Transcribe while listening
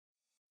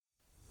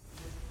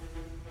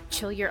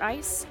chill your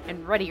ice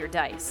and ready your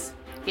dice.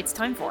 It's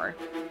time for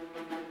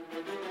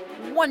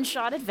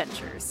One-Shot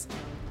Adventures.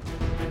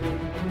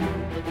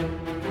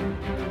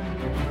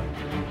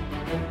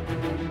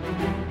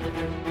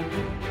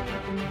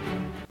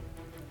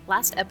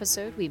 Last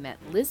episode, we met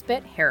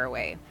Lisbeth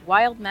Haraway,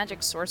 wild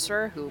magic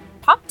sorcerer who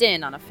popped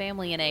in on a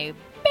family in a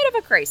bit of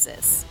a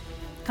crisis.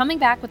 Coming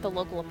back with the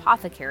local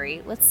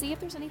apothecary, let's see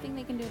if there's anything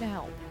they can do to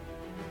help.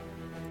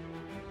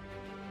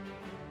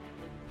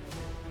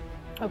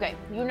 Okay,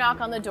 you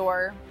knock on the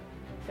door.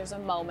 There's a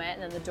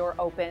moment, and then the door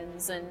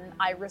opens, and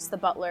Iris the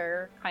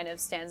butler kind of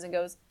stands and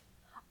goes,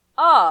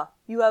 "Ah,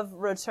 you have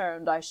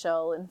returned. I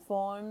shall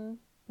inform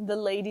the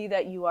lady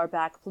that you are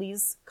back.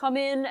 Please come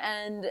in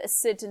and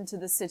sit into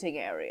the sitting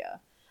area."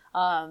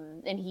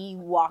 And he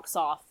walks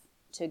off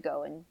to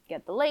go and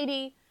get the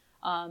lady.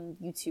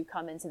 You two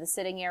come into the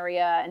sitting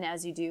area, and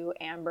as you do,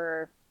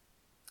 Amber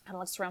kind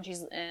of looks around.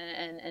 She's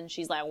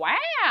like, "Wow,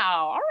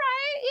 all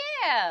right,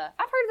 yeah.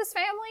 I've heard of this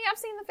family. I've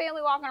seen the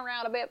family walking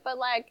around a bit, but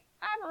like,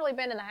 I haven't really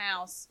been in the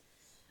house.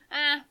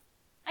 I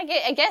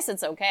guess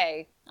it's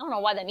okay. I don't know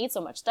why they need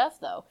so much stuff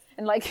though."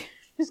 And like,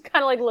 just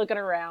kind of like looking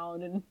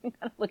around and kind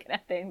of looking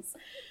at things.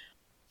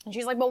 And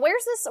she's like, "But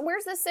where's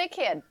this sick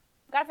kid?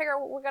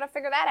 We're gotta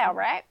figure that out,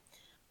 right?"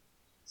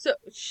 So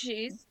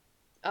she's,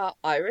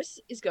 Iris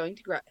is going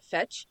to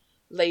fetch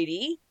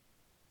Lady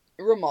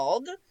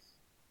Romuald,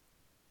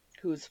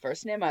 whose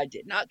first name I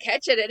did not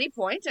catch at any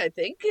point, I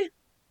think.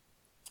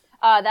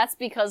 That's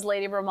because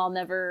Lady Romuald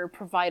never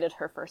provided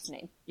her first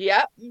name.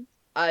 Yep.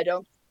 I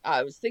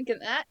was thinking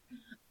that.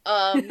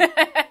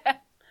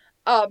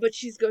 But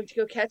she's going to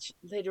go catch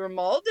Lady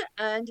Romuald,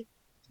 and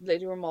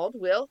Lady Romuald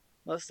will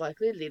most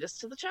likely lead us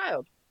to the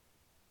child.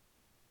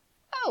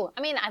 Oh,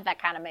 I mean,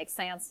 that kind of makes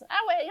sense. It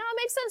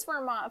makes sense for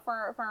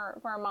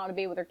a mom to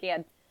be with her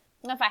kid.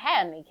 If I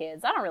had any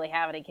kids, I don't really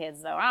have any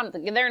kids though.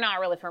 They're not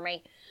really for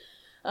me.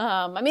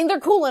 I mean, they're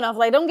cool enough.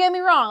 Like, don't get me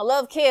wrong, I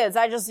love kids.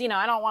 I just,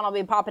 I don't want to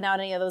be popping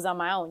out any of those on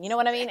my own. You know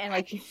what I mean? And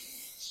like,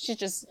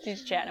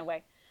 she's chatting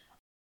away.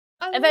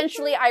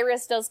 Eventually,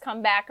 Iris does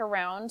come back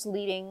around,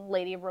 leading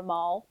Lady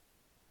Romuald.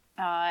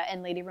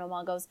 And Lady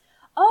Romuald goes,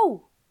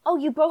 "Oh,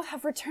 you both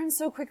have returned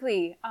so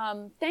quickly.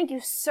 Thank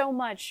you so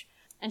much."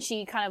 And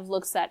she kind of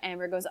looks at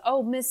Amber and goes,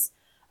 "Oh, Miss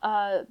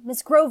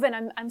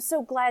Groven, I'm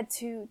so glad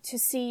to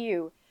see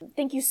you.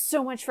 Thank you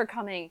so much for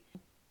coming."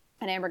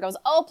 And Amber goes,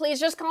 "Oh, please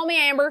just call me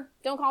Amber.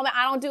 Don't call me,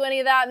 I don't do any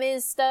of that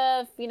Ms.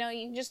 stuff.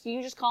 You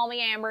just call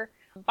me Amber.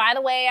 By the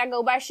way, I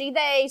go by she,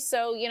 they,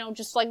 so,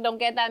 just like don't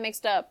get that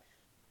mixed up."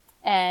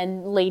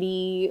 And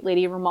Lady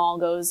Romuald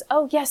goes,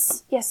 "Oh,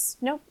 yes,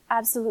 no,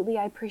 absolutely,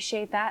 I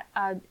appreciate that.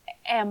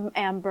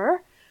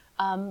 Amber,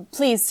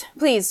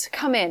 please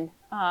come in."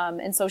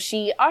 And so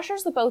she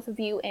ushers the both of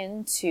you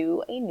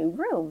into a new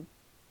room.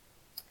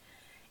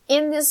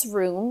 In this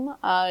room,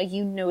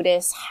 you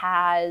notice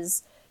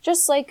has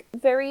just like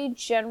very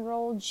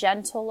general,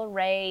 gentle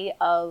array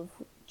of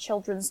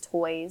children's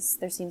toys.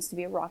 There seems to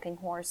be a rocking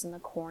horse in the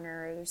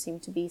corner. There seem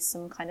to be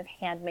some kind of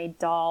handmade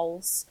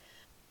dolls,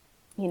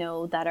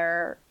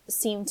 that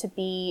seem to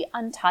be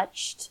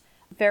untouched,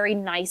 very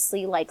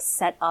nicely like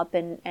set up,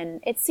 and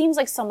it seems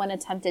like someone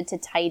attempted to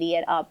tidy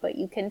it up, but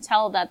you can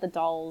tell that the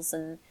dolls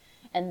and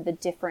the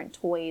different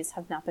toys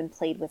have not been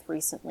played with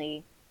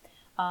recently.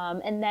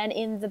 And then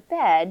in the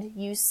bed,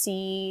 you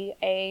see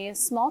a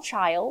small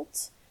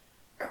child,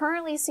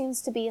 currently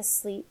seems to be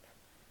asleep,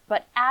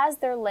 but as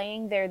they're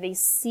laying there, they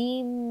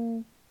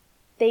seem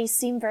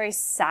very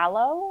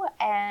sallow,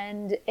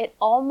 and it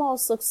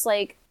almost looks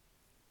like,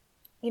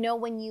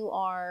 when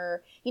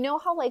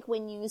how like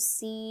when you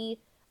see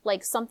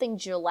like something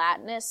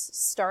gelatinous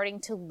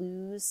starting to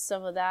lose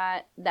some of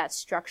that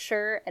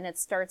structure, and it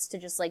starts to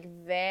just like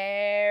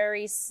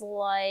very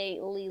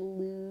slightly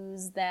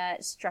lose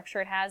that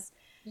structure it has.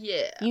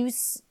 Yeah.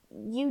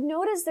 You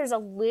notice there's a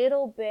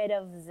little bit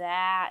of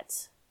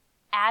that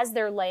as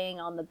they're laying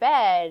on the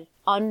bed,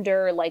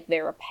 under like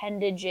their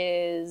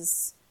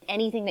appendages,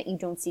 anything that you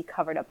don't see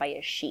covered up by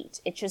a sheet.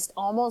 It just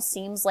almost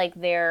seems like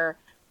their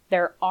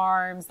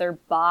arms, their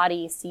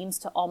body seems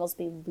to almost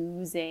be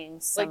losing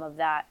some of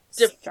that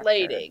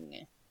deflating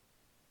structure.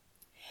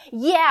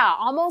 Yeah,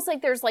 almost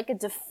like there's like a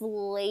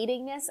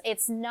deflatingness.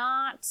 It's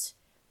not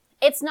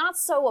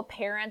so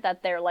apparent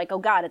that they're like, "Oh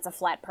God, it's a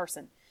flat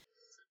person."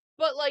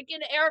 But like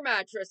an air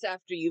mattress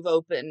after you've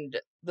opened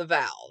the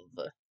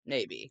valve,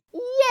 maybe.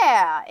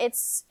 Yeah,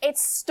 it's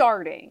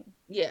starting.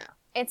 Yeah.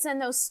 It's in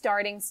those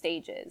starting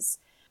stages.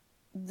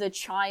 The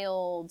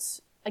child,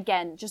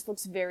 again, just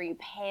looks very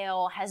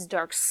pale, has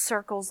dark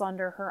circles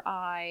under her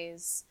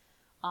eyes,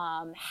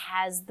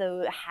 has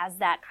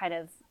that kind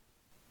of,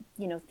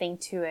 thing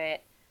to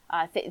it,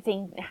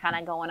 thing kind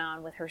of going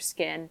on with her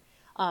skin.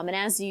 And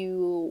as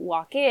you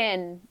walk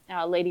in,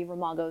 Lady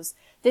Romuald goes,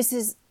 This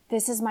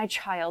is my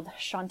child,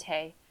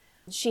 Shantae.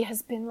 She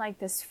has been like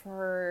this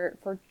for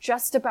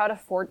just about a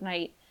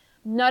fortnight.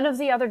 None of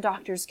the other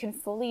doctors can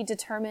fully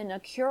determine a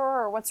cure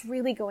or what's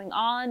really going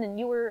on, and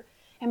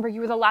Amber,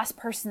 you were the last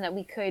person that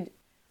we could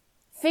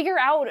figure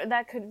out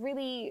that could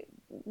really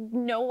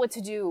know what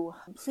to do.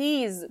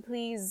 Please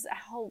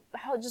help.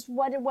 Just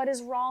what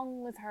is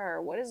wrong with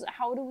her?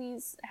 How do we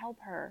help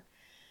her?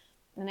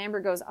 And Amber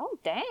goes, oh,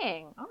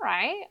 dang. All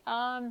right.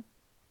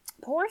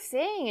 Poor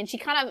thing. And she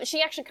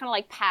actually kind of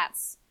like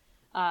pats,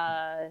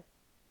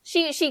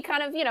 she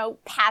kind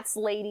of, pats the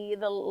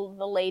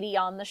lady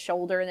on the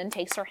shoulder and then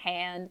takes her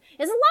hand.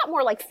 It's a lot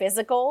more like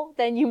physical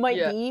than you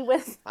might be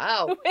with,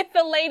 with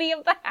the lady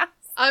of the house.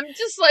 I'm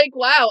just like,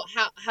 wow,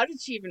 how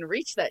did she even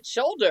reach that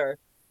shoulder?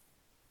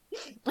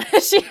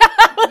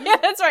 Yeah,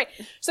 that's right.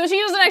 So she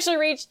doesn't actually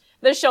reach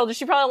the shoulder.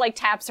 She probably like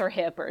taps her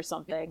hip or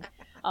something.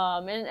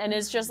 And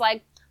it's just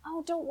like,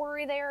 oh, don't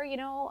worry there,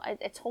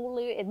 it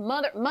totally,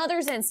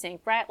 mother's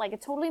instinct, right? Like,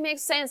 it totally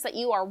makes sense that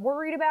you are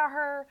worried about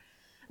her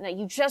and that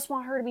you just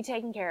want her to be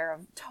taken care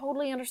of.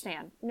 Totally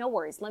understand. No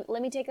worries.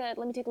 Let me take a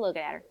look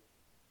at her.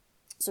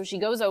 So she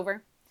goes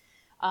over,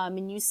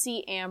 and you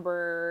see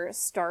Amber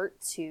start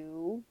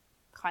to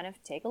kind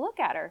of take a look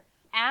at her.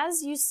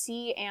 As you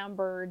see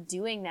Amber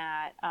doing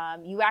that,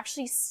 you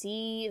actually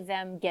see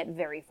them get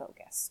very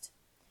focused.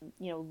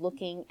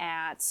 Looking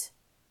at,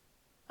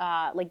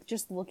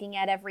 just looking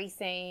at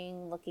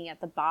everything, looking at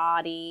the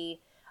body,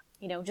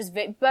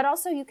 but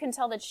also you can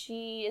tell that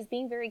she is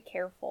being very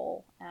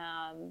careful,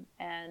 and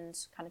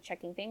kind of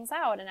checking things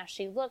out. And as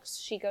she looks,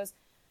 she goes,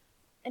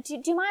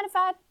 do you mind if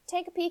I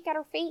take a peek at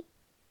her feet?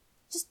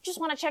 Just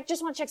want to check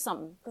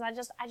something,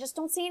 because I just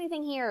don't see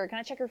anything here. Can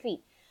I check her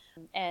feet?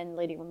 And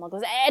Lady Ramal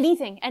goes,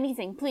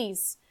 anything,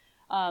 please.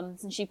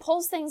 And she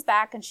pulls things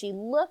back and she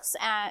looks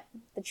at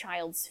the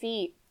child's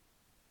feet.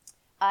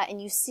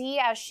 And you see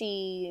as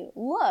she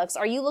looks,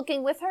 are you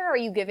looking with her or are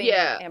you giving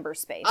Amber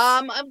space?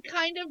 I'm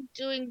kind of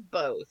doing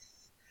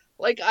both.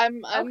 Like,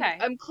 I'm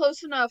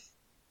close enough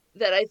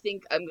that I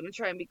think I'm going to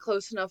try and be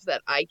close enough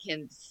that I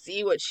can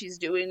see what she's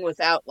doing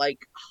without,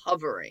 like,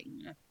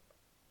 hovering.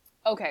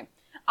 Okay.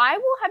 I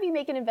will have you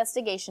make an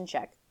investigation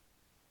check.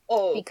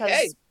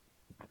 Okay.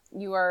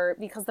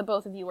 Because the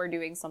both of you are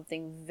doing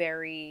something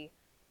very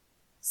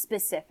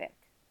specific.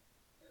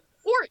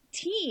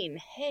 14.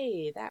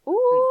 Hey, that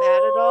wasn't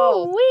bad at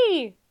all.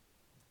 Wee.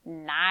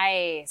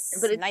 Nice.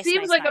 But it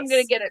seems like I'm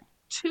going to get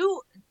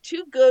two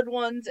good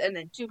ones and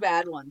then 2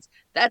 bad ones.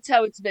 That's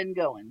how it's been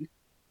going.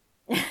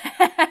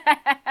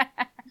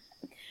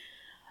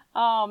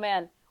 Oh,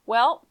 man.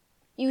 Well,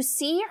 you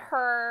see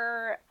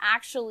her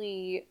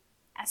actually,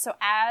 so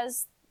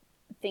as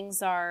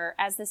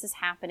this is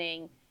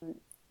happening,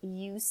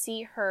 you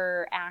see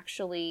her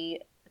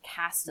actually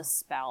cast a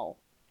spell.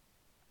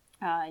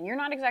 And you're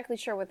not exactly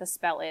sure what the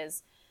spell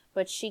is,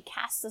 but she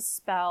casts a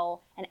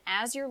spell, and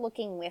as you're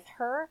looking with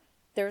her,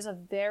 there's a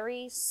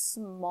very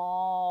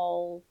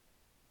small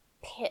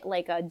pit,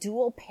 like a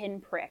dual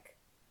pinprick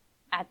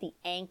at the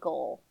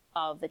ankle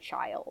of the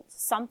child.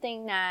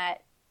 Something that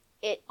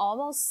it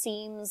almost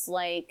seems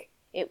like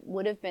it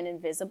would have been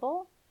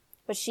invisible,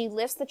 but she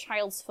lifts the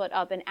child's foot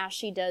up, and as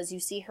she does, you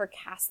see her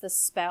cast the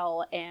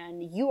spell,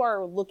 and you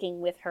are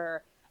looking with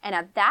her, and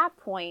at that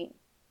point,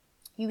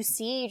 you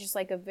see just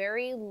like a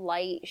very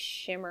light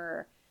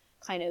shimmer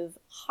kind of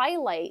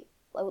highlight.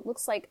 It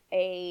looks like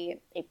a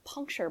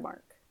puncture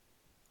mark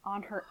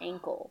on her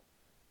ankle.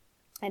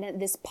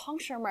 And this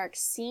puncture mark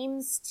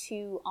seems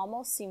to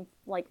almost seem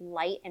like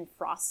light and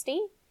frosty.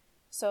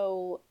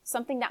 So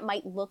something that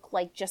might look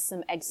like just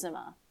some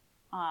eczema,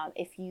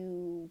 if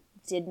you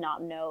did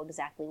not know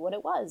exactly what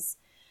it was.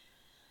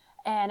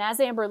 And as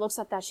Amber looks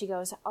at that, she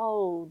goes,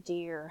 oh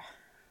dear,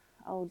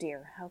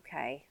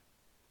 okay.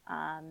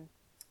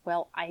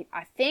 Well, I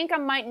think I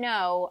might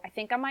know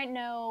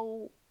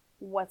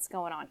what's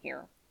going on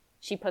here.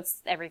 She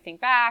puts everything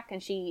back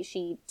and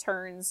she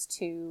turns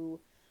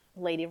to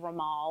Lady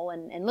Ramal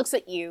and looks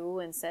at you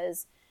and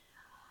says,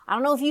 I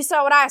don't know if you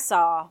saw what I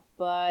saw,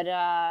 but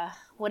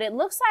what it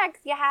looks like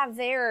you have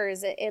there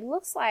is it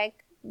looks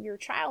like your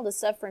child is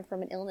suffering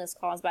from an illness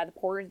caused by the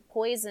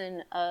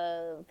poison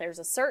of, there's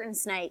a certain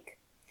snake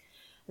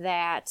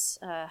that,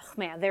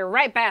 they're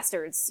right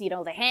bastards.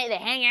 They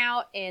hang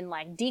out in,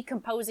 like,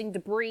 decomposing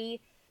debris.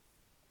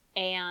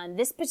 And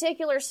this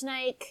particular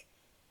snake,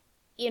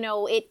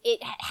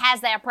 it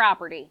has that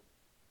property.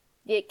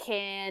 It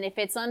can, if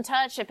it's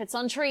untouched, if it's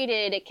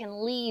untreated, it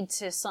can lead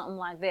to something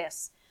like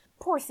this.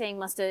 Poor thing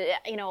must have,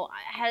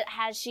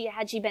 had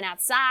she been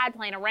outside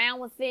playing around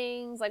with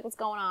things? Like, what's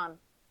going on?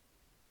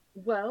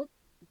 Well,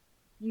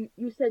 you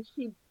said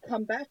she'd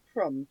come back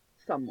from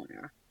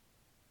somewhere.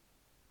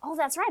 Oh,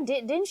 that's right.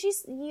 Did she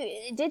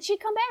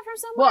come back from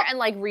somewhere? Well, and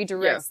like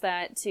redirects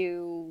that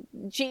to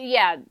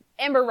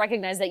Amber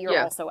recognized that you're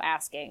also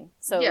asking.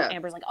 So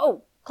Amber's like,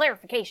 oh,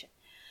 clarification.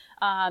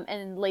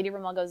 And Lady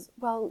Ramal goes,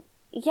 well,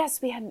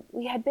 yes, we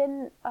had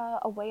been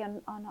away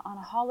on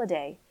a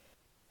holiday.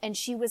 And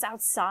she was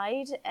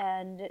outside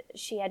and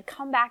she had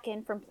come back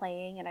in from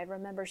playing, and I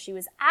remember she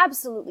was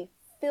absolutely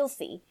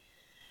filthy.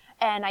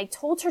 And I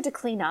told her to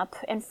clean up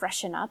and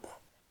freshen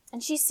up,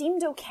 and she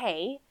seemed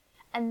okay.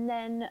 And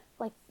then,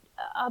 like,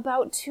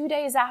 about 2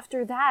 days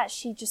after that,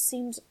 she just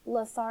seemed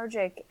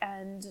lethargic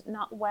and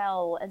not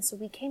well. And so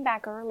we came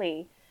back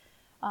early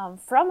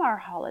from our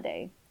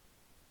holiday.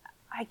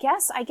 I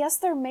guess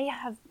there may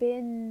have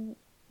been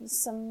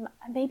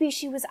maybe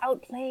she was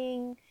out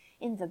playing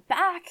in the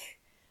back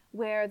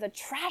where the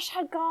trash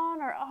had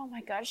gone, or oh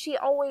my god, she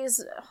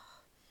always,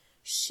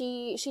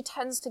 she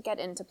tends to get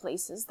into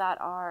places that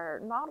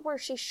are not where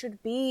she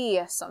should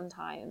be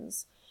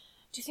sometimes.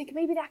 Do you think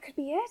maybe that could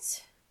be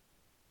it?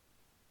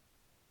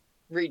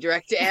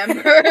 Redirect to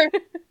Amber.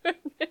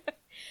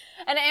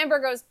 And Amber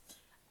goes,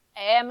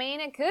 I mean,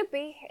 it could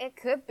be. It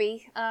could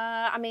be.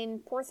 I mean,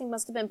 poor thing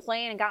must have been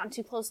playing and gotten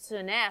too close to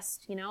the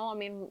nest, you know? I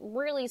mean,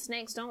 really,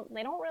 snakes don't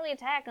really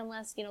attack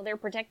unless, you know, they're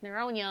protecting their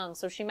own young.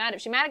 So she might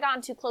have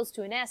gotten too close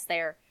to a nest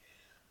there.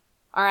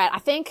 All right, I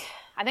think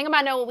I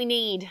might know what we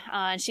need.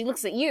 And she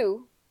looks at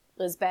you,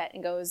 Lisbeth,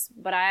 and goes,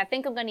 but I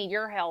think I'm going to need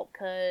your help,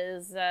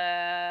 because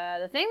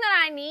the thing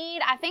that I need,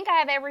 I think I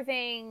have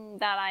everything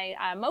that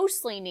I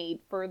mostly need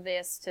for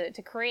this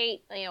to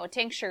create, you know, a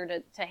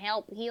tincture to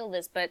help heal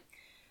this, but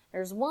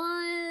there's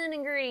one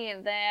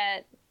ingredient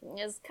that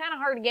is kind of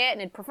hard to get,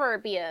 and I'd prefer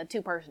it be a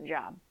 2-person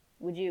job.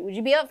 Would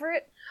you be up for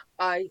it?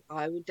 I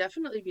would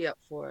definitely be up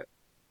for it.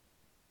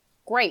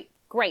 Great,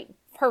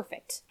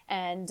 perfect.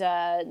 And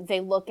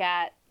they look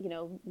at, you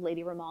know,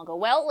 Lady Ramal, go,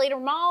 well, Lady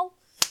Ramal,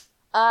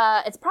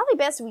 it's probably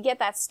best if we get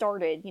that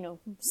started, you know,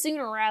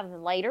 sooner rather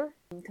than later,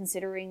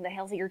 considering the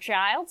healthier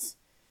child.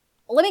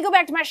 Let me go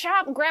back to my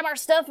shop and grab our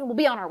stuff, and we'll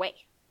be on our way.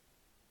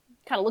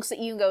 Kind of looks at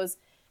you and goes,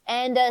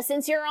 and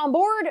since you're on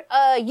board,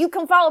 you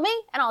come follow me,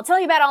 and I'll tell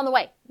you about it on the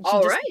way.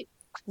 All right.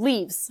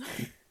 Leaves.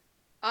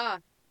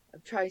 I'm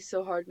trying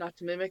so hard not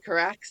to mimic her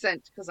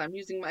accent, because I'm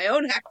using my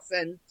own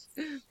accent.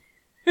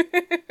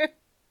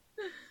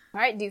 All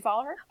right, do you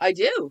follow her? I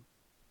do.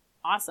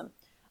 Awesome.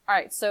 All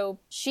right, so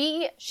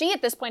she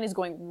at this point is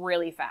going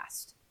really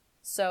fast.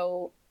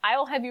 So I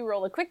will have you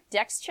roll a quick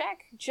dex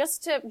check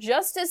just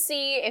to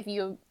see if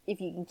you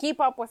can keep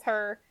up with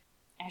her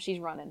as she's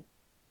running.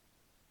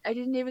 I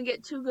didn't even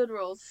get 2 good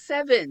rolls.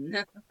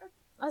 7.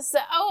 So,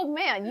 oh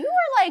man, you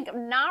were like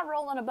not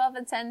rolling above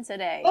a 10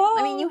 today. Oh.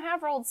 I mean, you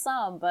have rolled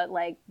some, but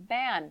like,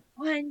 man.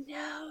 I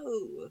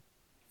know.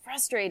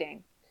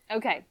 Frustrating.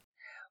 Okay.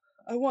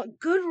 I want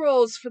good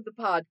rolls for the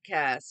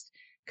podcast.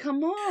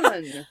 Come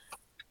on.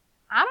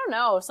 I don't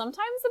know.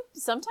 Sometimes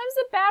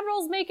the bad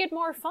rolls make it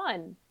more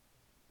fun.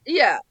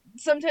 Yeah,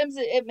 sometimes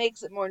it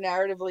makes it more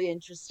narratively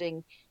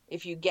interesting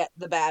if you get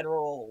the bad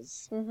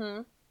rolls.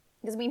 Mm-hmm.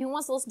 Because, I mean, who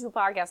wants to listen to a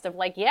podcast of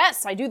like,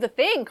 yes, I do the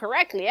thing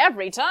correctly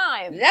every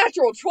time?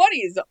 Natural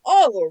 20s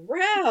all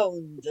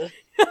around.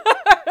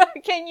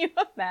 Can you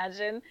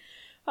imagine?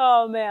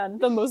 Oh, man,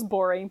 the most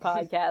boring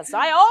podcast.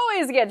 I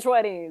always get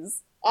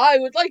 20s. I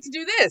would like to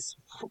do this.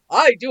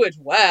 I do it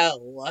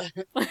well.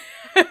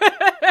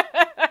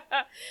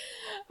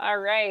 All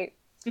right.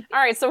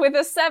 So with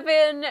a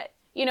 7,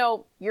 you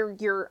know,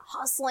 you're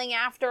hustling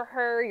after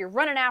her, you're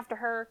running after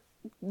her.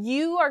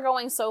 You are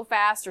going so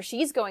fast, or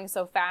she's going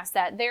so fast,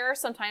 that there are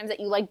some times that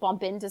you like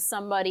bump into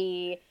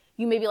somebody,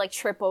 you maybe like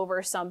trip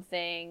over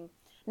something.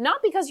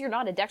 Not because you're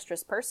not a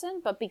dexterous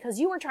person, but because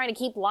you were trying to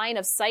keep line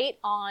of sight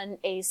on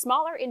a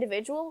smaller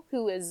individual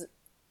who is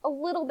a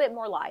little bit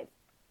more live.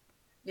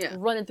 Yeah.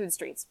 Running through the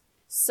streets.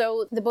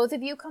 So the both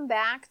of you come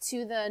back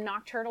to the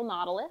Nocturnal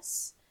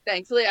Nautilus.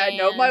 Thankfully, I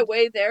know my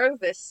way there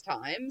this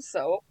time,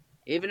 so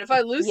even if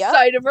I lose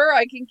sight of her,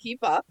 I can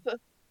keep up.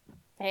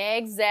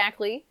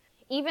 Exactly.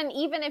 Even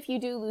if you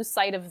do lose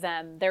sight of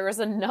them, there is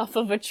enough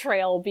of a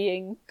trail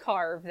being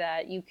carved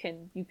that you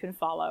can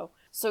follow.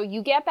 So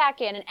you get back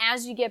in, and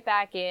as you get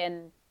back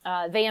in,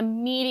 they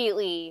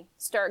immediately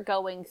start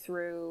going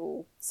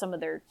through some of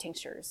their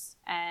tinctures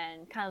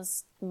and kind of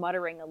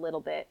muttering a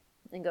little bit,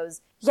 and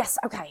goes, yes,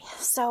 okay,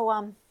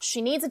 so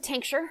she needs a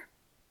tincture,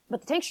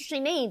 but the tincture she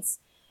needs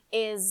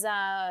is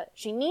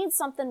she needs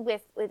something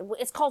with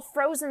it's called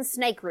frozen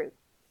snake root.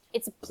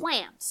 It's a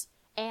plant,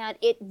 and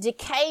it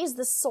decays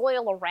the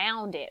soil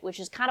around it, which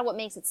is kind of what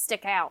makes it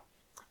stick out.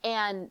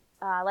 And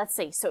let's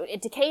see, so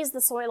it decays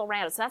the soil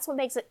around it, so that's what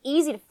makes it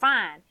easy to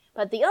find.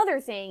 But the other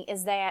thing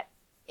is that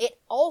it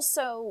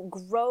also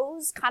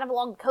grows kind of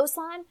along the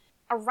coastline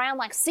around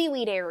like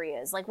seaweed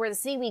areas, like where the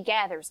seaweed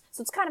gathers.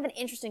 So it's kind of an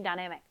interesting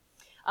dynamic.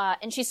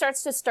 And she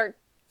starts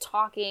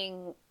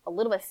talking a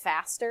little bit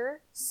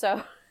faster,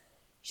 so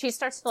she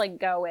starts to like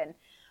go in.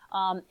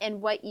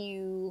 And what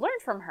you learn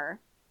from her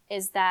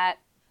is that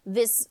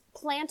this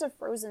plant of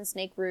frozen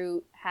snake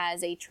root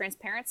has a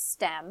transparent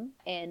stem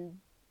and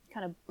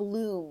kind of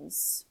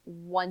blooms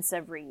once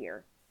every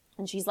year.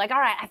 And she's like, all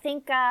right, I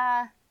think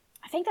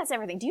that's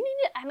everything. Do you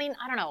need it? I mean,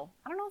 I don't know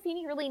if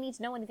you really need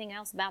to know anything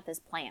else about this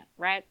plant,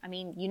 right? I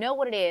mean, you know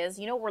what it is.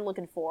 You know what we're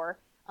looking for.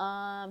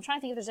 I'm trying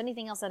to think if there's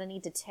anything else that I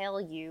need to tell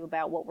you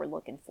about what we're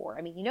looking for.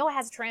 I mean, you know it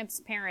has a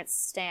transparent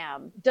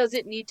stem. Does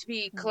it need to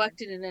be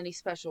collected in any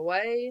special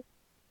way?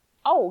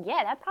 Oh,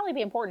 yeah, that'd probably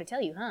be important to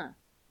tell you, huh?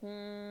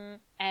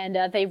 And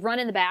they run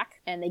in the back,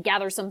 and they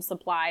gather some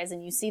supplies,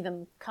 and you see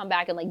them come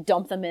back and, like,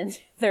 dump them in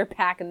their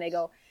pack, and they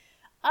go,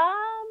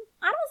 I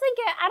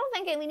don't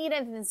think we need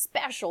anything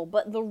special,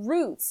 but the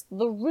roots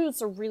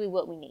are really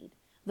what we need.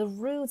 The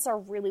roots are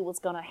really what's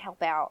going to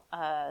help out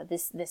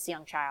this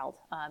young child,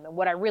 and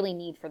what I really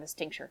need for this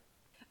tincture.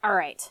 All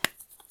right.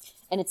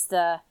 And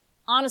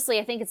honestly,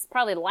 I think it's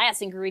probably the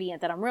last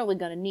ingredient that I'm really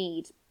going to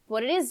need.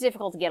 But it is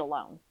difficult to get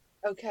alone.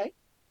 Okay.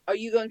 Are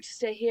you going to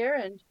stay here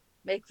and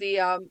make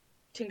the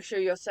tincture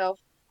yourself,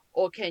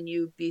 or can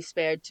you be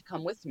spared to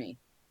come with me?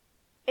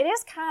 It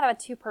is kind of a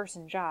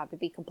two-person job, to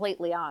be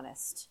completely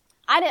honest.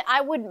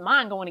 I wouldn't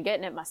mind going and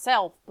getting it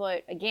myself,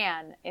 but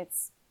again,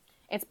 it's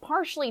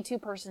partially a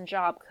two-person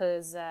job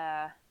because,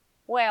 the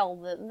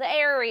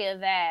area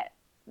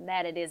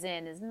that it is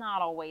in is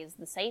not always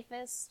the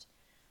safest,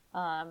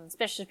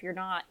 especially if you're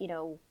not,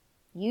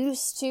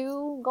 used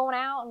to going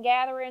out and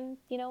gathering,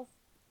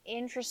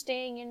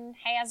 interesting and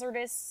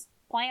hazardous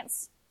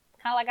plants,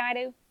 kind of like I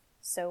do.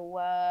 So,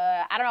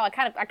 I don't know, I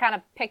kind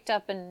of picked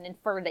up and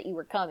inferred that you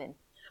were coming.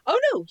 Oh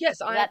no,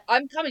 yes,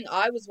 I'm coming.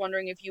 I was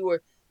wondering if you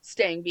were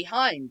staying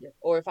behind,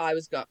 or if I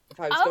was going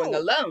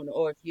alone,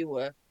 or if you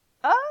were.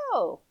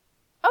 Oh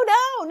no!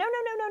 Oh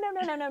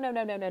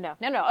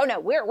no!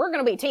 We're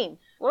gonna be a team.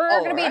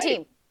 We're gonna be a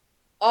team.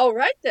 All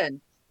right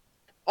then.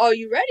 Are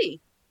you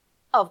ready?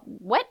 Oh,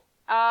 what?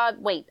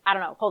 Wait, I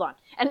don't know. Hold on.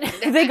 And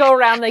they go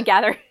around. They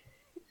gather.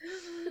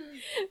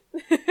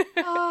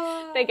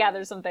 They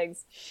gather some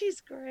things.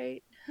 She's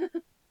great.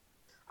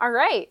 All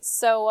right.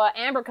 So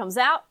Amber comes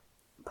out,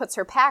 puts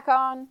her pack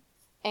on,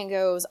 and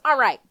goes, all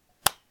right,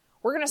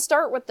 we're going to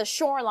start with the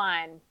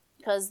shoreline,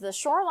 because the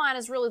shoreline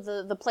is really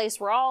the place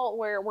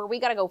where we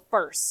got to go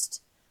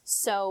first.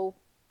 So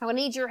I'm going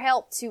to need your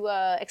help to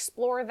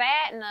explore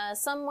that, and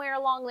somewhere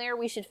along there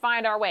we should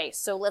find our way.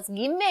 So let's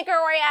make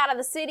our way out of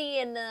the city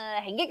and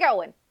get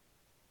going.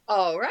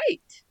 All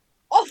right.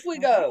 Off we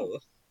go.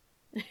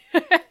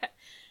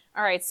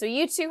 All right, so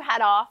you two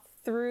head off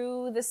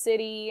through the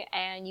city,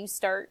 and you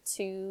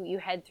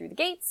head through the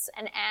gates,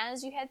 and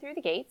as you head through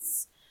the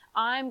gates,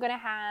 I'm going to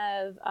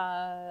have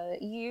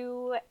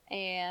you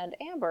and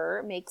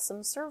Amber make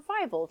some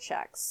survival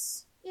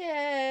checks.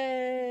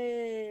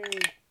 Yay!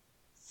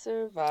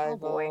 Survival.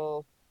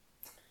 Oh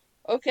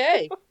boy.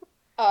 Okay.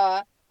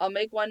 I'll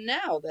make one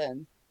now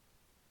then.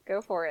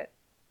 Go for it.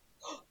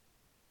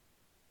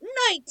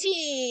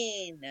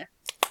 19!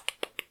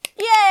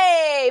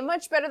 Yay!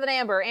 Much better than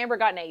Amber. Amber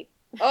got an 8.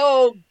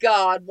 Oh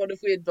god, what if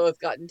we had both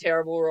gotten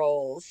terrible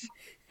rolls?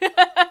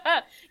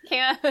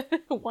 Can't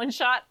one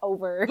shot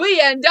over.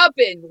 We end up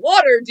in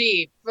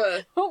Waterdeep!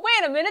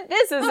 Wait a minute,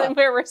 this isn't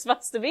where we're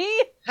supposed to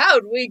be.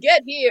 How'd we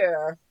get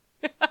here?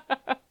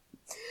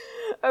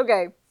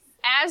 Okay.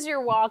 As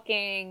you're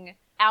walking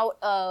out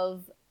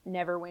of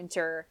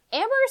Neverwinter,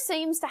 Amber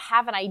seems to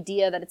have an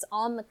idea that it's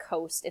on the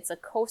coast. It's a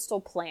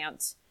coastal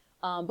plant.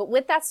 But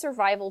with that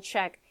survival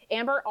check,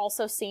 Amber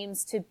also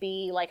seems to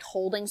be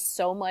holding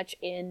so much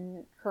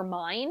in her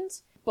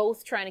mind,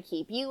 both trying to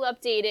keep you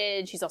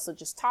updated. She's also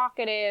just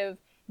talkative,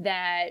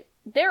 that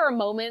there are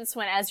moments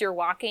when, as you're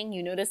walking,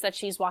 you notice that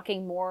she's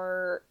walking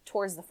more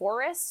towards the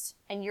forest,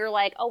 and you're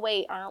like, oh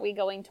wait, aren't we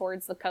going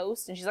towards the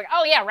coast? And she's like,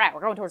 oh yeah, right,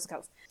 we're going towards the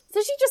coast. So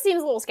she just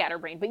seems a little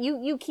scatterbrained, but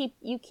you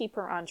keep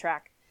her on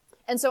track.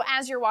 And so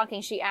as you're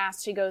walking, she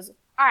goes,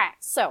 all right,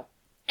 so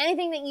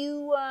anything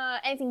you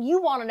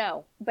want to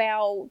know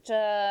about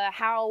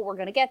how we're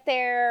going to get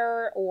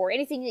there, or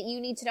anything that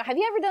you need to know? Have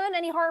you ever done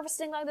any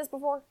harvesting like this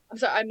before? I'm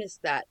sorry, I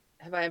missed that.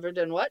 Have I ever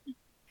done what?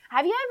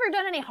 Have you ever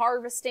done any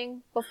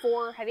harvesting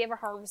before? Have you ever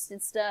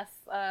harvested stuff,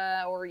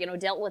 or,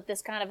 dealt with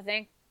this kind of a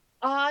thing?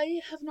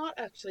 I have not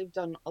actually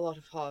done a lot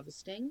of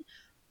harvesting.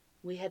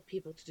 We had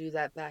people to do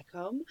that back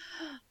home.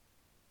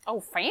 Oh,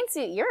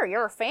 fancy.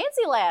 You're a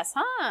fancy lass,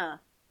 huh?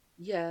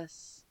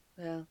 Yes,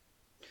 well.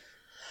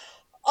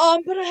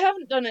 But I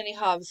haven't done any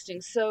harvesting,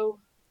 so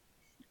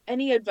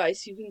any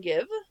advice you can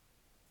give?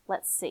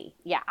 Let's see.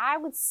 Yeah, I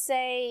would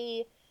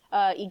say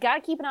you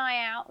gotta keep an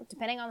eye out,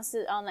 depending on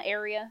the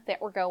area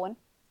that we're going.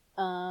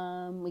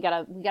 We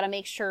gotta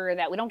make sure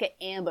that we don't get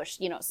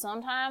ambushed.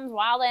 Sometimes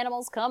wild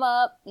animals come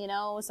up.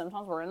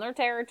 Sometimes we're in their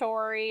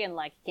territory, and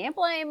you can't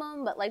blame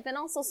them. But then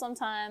also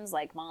sometimes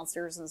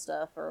monsters and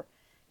stuff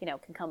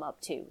can come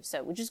up too.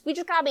 So we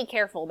just gotta be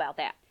careful about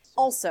that.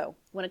 Also,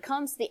 when it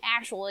comes to the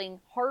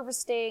actual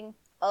harvesting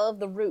of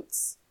the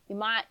roots, you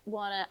might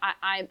wanna.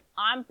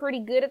 I'm pretty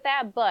good at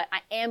that, but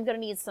I am gonna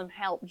need some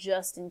help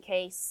just in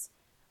case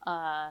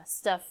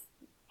stuff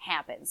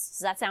happens. Does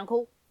that sound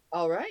cool?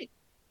 All right.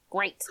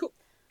 Great. Cool.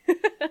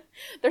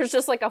 There's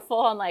just a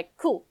full-on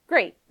cool,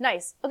 great,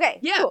 nice, okay,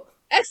 yeah, cool.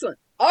 Excellent.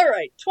 All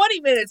right, 20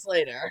 minutes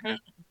later.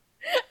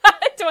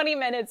 20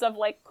 minutes of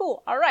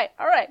cool, all right,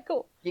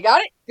 cool. You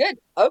got it? Good.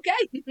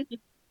 Okay.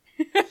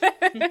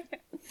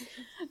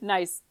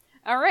 Nice.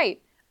 All right.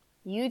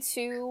 You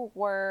two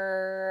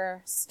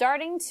were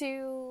starting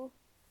to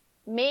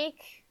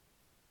make...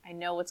 I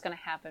know what's going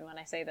to happen when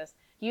I say this.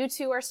 You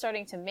two are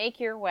starting to make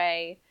your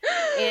way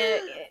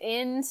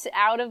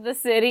out of the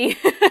city.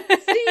 See,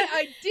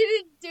 I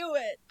didn't do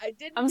it.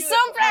 I'm so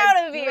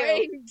proud of you. My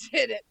brain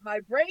did it. My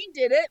brain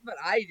did it, but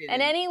I didn't.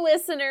 And any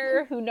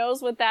listener who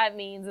knows what that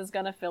means is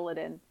going to fill it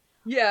in.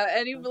 Yeah,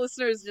 any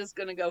listener is just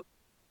going to go.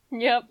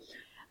 Yep.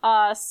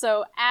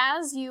 So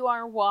as you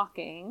are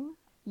walking,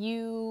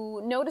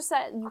 you notice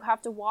that you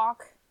have to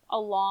walk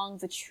along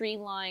the tree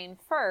line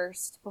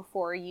first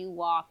before you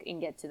walk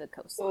and get to the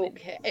coastline.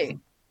 Okay.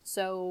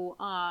 So,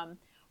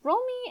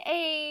 roll me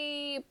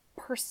a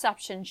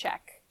perception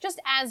check,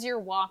 just as you're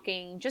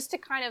walking, just to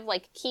kind of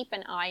like keep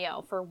an eye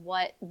out for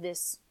what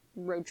this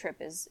road trip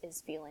is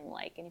feeling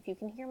like. And if you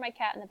can hear my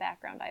cat in the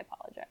background, I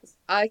apologize.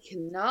 I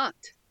cannot.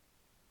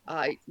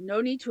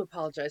 No need to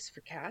apologize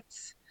for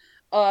cats.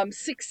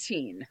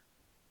 16.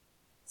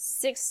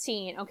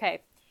 16.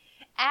 Okay.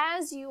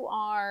 As you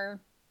are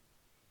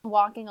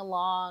walking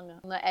along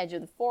the edge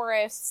of the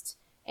forest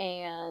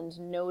and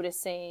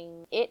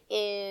noticing, it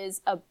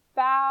is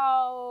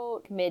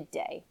about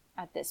midday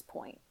at this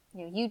point.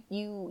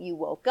 You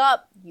woke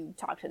up, you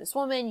talked to this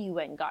woman, you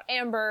went and got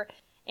Amber,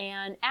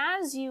 and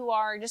as you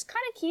are just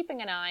kind of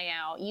keeping an eye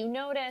out, you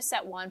notice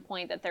at one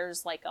point that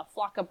there's like a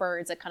flock of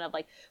birds that kind of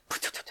like,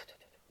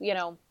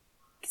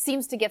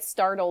 seems to get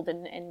startled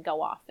and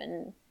go off,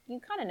 and you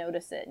kind of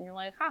notice it, and you're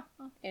like,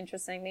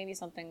 interesting, maybe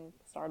something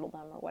startled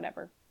them or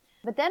whatever.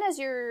 But then as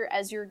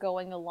you're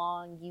going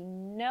along, you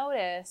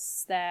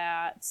notice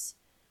that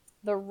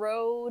the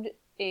road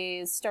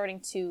is starting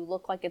to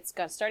look like it's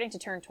starting to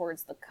turn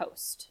towards the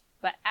coast.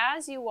 But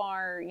as you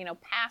are,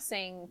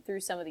 passing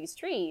through some of these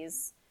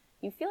trees,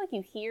 you feel like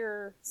you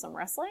hear some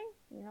rustling.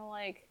 And you're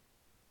like,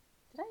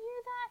 did I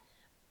hear that?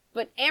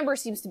 But Amber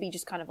seems to be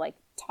just kind of like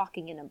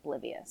talking and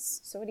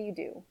oblivious. So what do you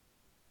do?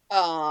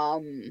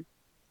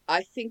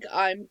 I think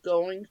I'm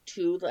going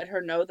to let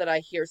her know that I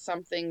hear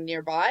something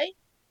nearby.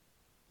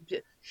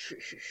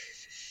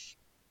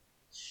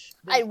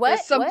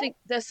 What?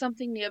 There's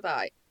something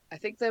nearby. I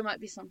think there might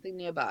be something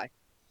nearby.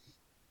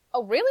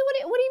 Oh, really?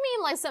 What do you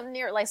mean, like something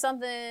near, like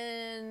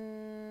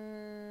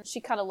something? She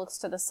kind of looks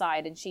to the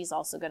side, and she's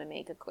also going to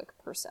make a quick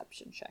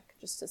perception check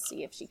just to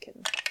see if she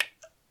can.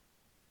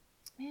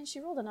 Man, she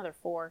rolled another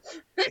 4,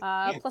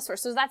 plus 4,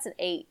 so that's an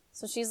 8.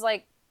 So she's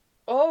like,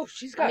 oh,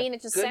 she's got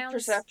it just good sounds,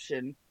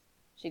 perception.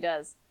 She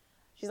does.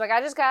 She's like,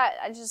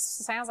 it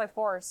just sounds like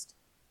forest.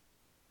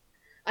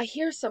 I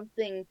hear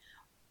something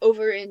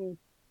over in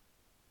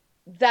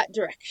that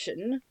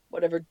direction,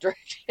 whatever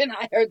direction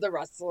I heard the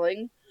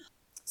rustling.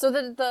 So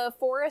the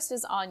forest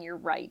is on your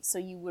right, so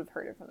you would have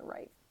heard it from the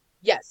right.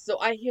 Yes, so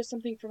I hear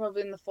something from over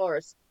in the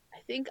forest. I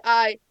think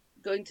I'm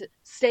going to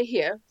stay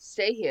here,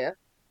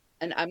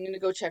 and I'm going to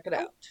go check it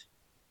out.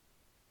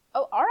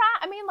 Oh, all right.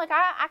 I mean, like,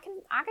 I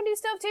can do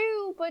stuff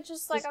too, but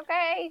just like,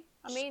 okay.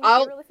 I mean, if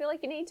you really feel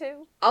like you need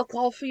to. I'll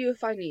call for you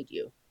if I need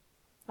you.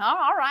 Oh,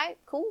 all right.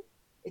 Cool.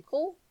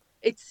 Cool.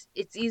 It's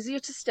easier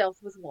to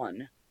stealth with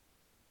one.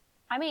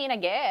 I mean, I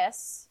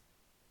guess.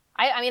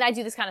 I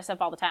do this kind of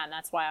stuff all the time.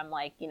 That's why I'm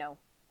like,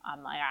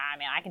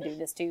 I can do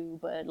this too,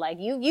 but like,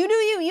 you do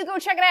you go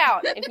check it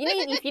out.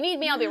 If you need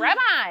me, I'll be right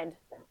behind.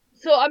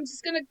 So I'm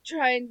just gonna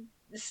try and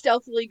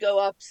stealthily go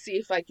up, see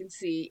if I can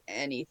see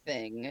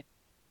anything.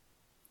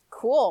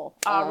 Cool.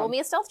 Roll me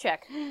a stealth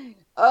check.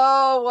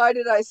 Oh, why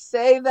did I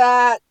say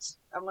that?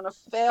 I'm gonna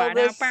fail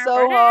this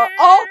so hard.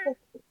 Oh!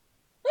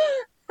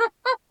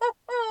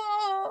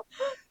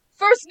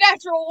 First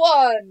natural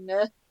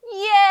 1!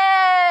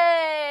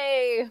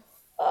 Yay!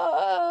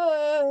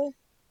 Uh...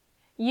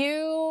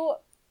 You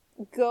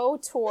go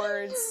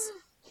towards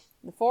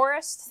the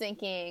forest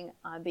thinking,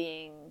 I'm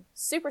being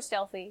super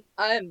stealthy.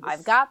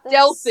 I've got this.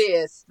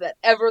 Stealthiest that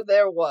ever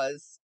there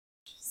was.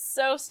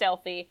 So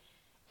stealthy.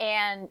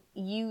 And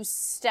you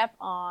step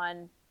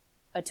on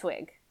a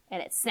twig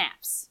and it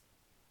snaps.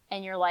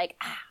 And you're like,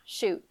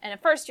 shoot. And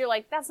at first you're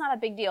like, that's not a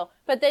big deal.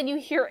 But then you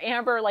hear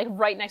Amber like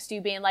right next to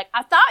you being like,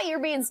 I thought you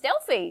were being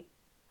stealthy.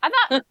 I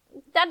thought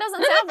that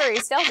doesn't sound very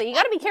stealthy. You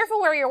got to be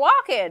careful where you're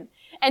walking.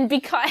 And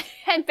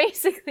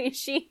basically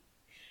she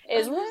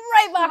is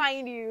right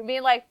behind you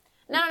being like,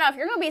 no, if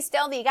you're going to be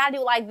stealthy, you got to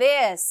do it like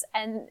this.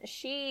 And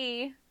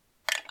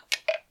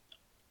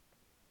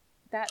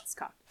that's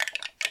cocked.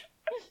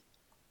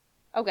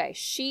 Okay,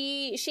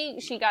 she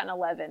got an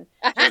 11.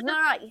 She goes,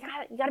 no, you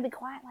gotta be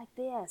quiet like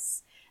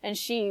this. And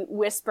she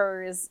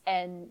whispers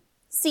and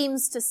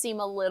seems a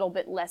little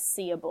bit less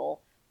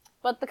seeable.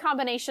 But the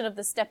combination of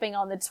the stepping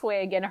on the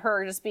twig and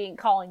her just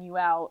calling you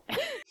out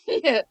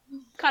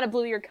kind of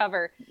blew your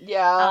cover.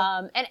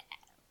 Yeah. And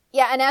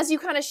as you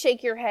kind of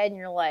shake your head and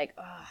you're like,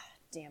 oh,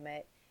 damn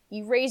it.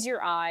 You raise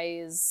your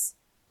eyes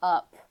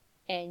up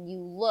and you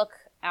look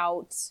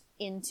out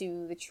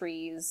into the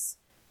trees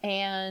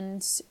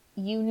and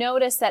you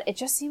notice that it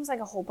just seems like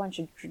a whole bunch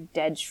of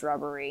dead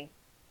shrubbery.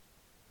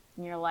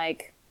 And you're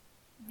like,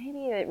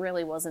 maybe it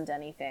really wasn't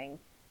anything.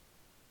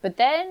 But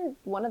then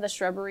one of the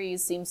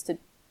shrubberies seems to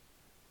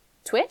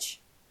twitch.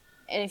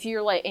 And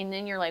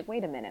then you're like,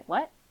 wait a minute,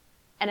 what?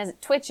 And as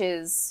it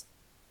twitches,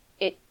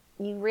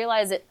 you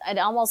realize it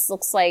almost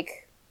looks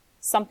like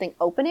something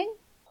opening.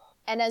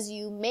 And as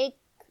you make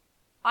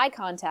eye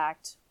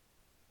contact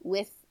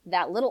with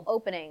that little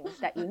opening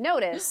that you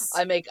notice,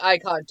 I make eye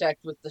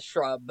contact with the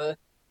shrub.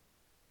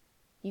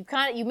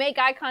 You make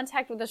eye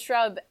contact with the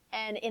shrub,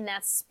 and in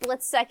that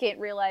split second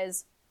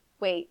realize,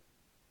 wait,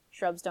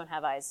 shrubs don't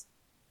have eyes.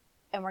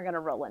 And we're going to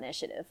roll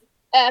initiative.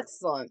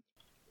 Excellent.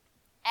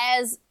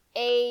 As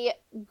a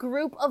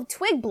group of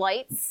twig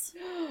blights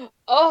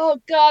Oh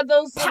god,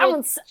 those little...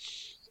 pounce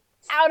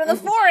out of the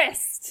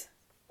forest.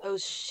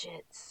 Those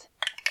shits.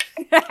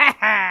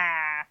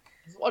 I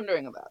was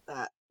wondering about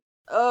that.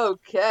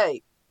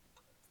 Okay.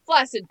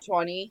 Flaccid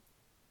 20.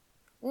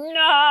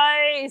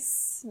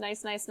 Nice.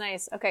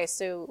 Nice. Okay,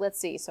 so let's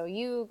see. So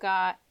you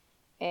got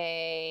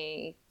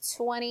a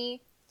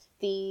 20.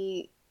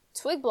 The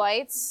twig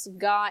blights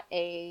got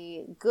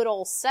a good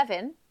old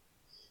 7.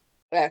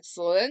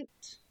 Excellent.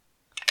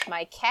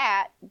 My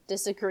cat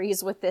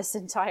disagrees with this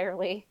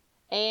entirely.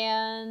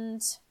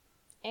 And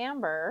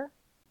Amber.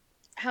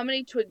 How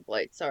many twig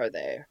blights are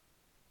there?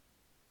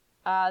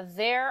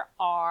 There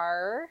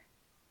are...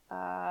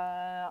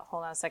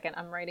 hold on a second.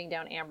 I'm writing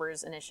down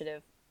Amber's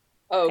initiative.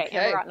 Okay.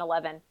 Amber got an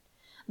 11.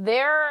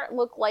 There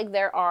look like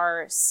there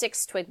are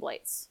 6 twig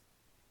blights.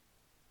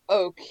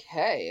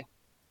 Okay.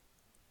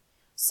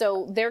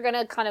 So they're going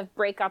to kind of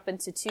break up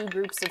into 2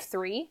 groups of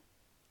 3.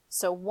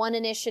 So 1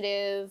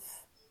 initiative.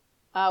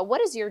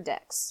 What is your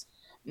dex?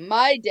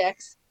 My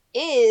dex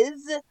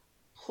is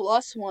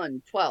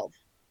 +1, 12.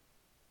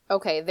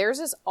 Okay, theirs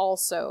is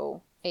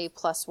also a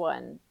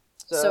 +1.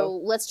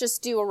 So let's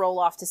just do a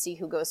roll-off to see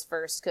who goes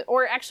first.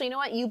 Or actually, you know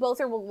what? You both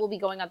will be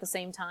going at the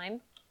same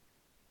time.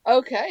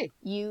 Okay.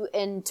 You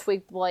and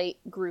Twig Blight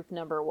group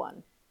number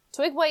 1.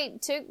 Twig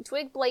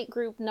Blight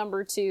group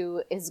number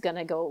 2 is going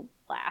to go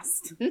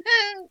last.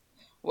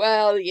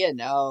 Well, you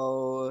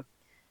know.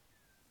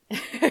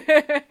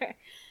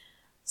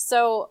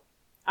 So,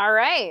 all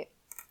right.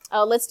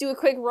 Let's do a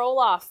quick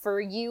roll-off for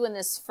you in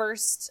this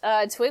first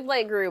Twig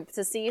Blight group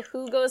to see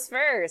who goes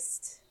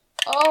first.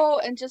 Oh,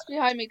 and just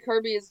behind me,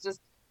 Kirby is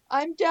just,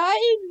 I'm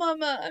dying,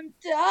 Mama, I'm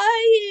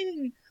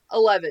dying.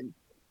 11.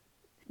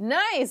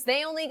 Nice.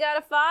 They only got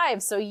a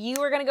 5, so you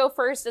are going to go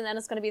first, and then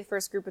it's going to be the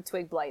first group of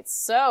Twig Blights.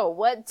 So,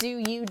 what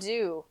do you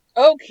do?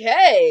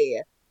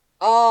 Okay.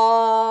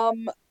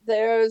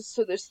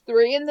 There's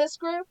 3 in this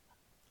group?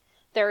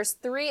 There's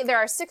 3. There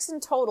are 6 in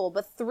total,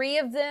 but 3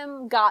 of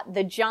them got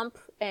the jump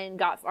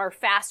and are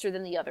faster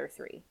than the other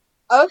 3.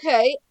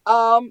 Okay.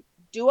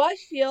 Do I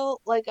feel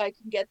like I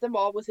can get them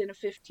all within a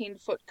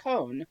 15-foot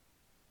cone?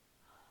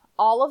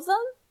 All of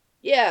them?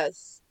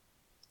 Yes.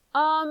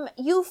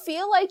 You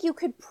feel like you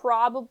could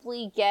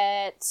probably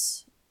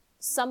get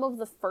some of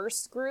the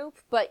first group,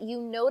 but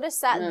you notice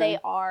that they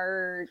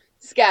are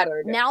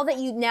scattered. Now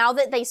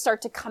that they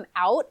start to come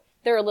out,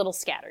 they're a little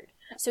scattered.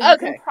 So you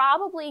can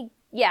probably,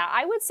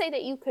 I would say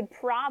that you could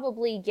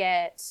probably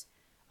get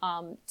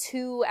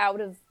 2 out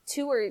of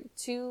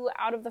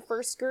the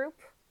first group.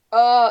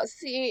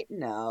 See,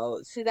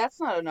 that's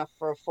not enough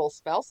for a full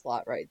spell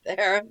slot right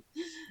there.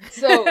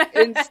 So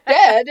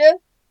instead,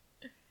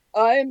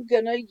 I'm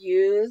gonna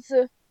use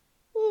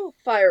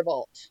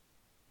Firebolt.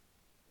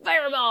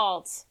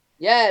 Firebolt!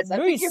 Yes,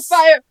 nice.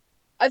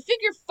 I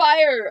figure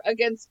fire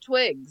against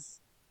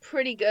twigs.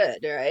 Pretty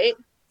good, right?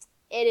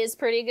 It is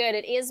pretty good.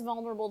 It is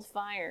vulnerable to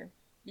fire.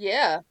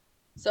 Yeah.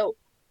 So,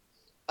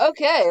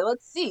 okay,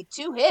 let's see.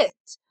 2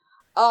 hit.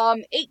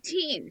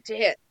 18 to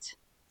hit.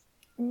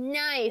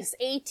 Nice.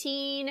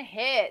 18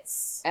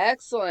 hits.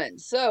 Excellent.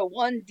 So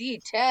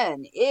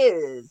 1d10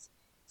 is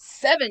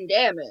 7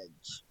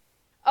 damage.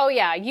 Oh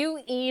yeah,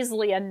 you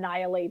easily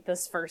annihilate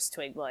this first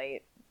Twig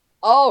Blight.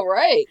 All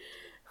right.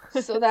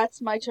 So that's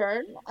my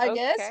turn, I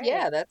guess.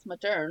 Yeah, that's my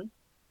turn.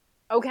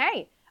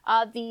 Okay.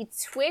 The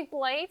Twig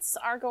Blights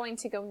are going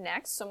to go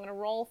next. So I'm going to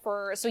roll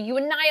for... So you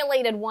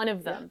annihilated one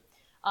of them.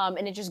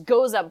 And it just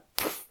goes up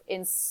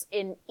in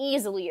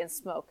easily in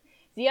smoke.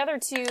 The other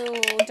 2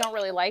 don't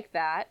really like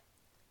that.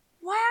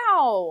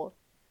 Wow!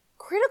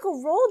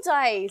 Critical roll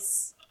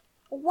dice!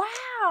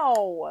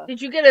 Wow! Did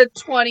you get a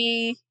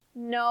 20?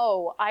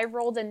 No, I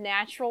rolled a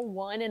natural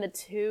 1 and a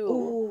 2.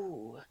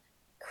 Ooh.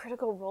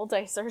 Critical roll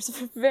dice are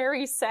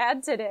very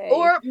sad today.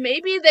 Or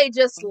maybe they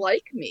just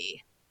like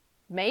me.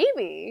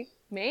 Maybe.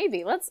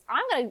 Let's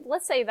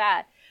say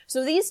that.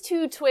 So these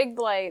 2 Twig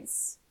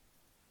Blights,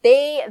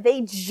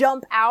 they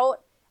jump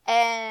out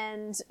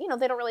and,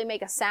 they don't really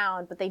make a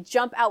sound, but they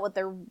jump out with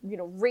their,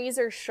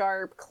 razor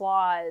sharp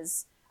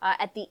claws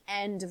at the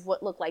end of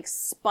what look like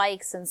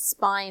spikes and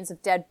spines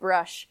of dead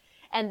brush.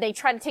 And they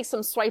try to take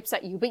some swipes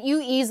at you, but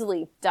you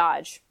easily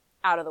dodge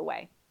out of the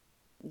way.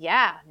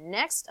 Yeah,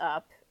 next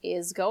up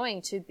is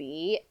going to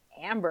be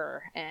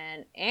Amber.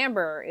 And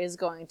Amber is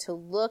going to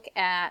look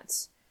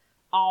at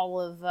all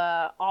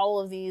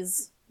of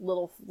these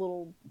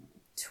little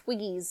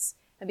twiggies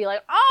and be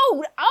like,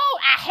 oh,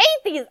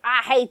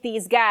 I hate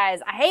these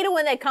guys. I hate it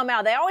when they come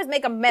out. They always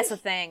make a mess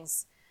of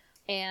things.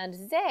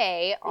 And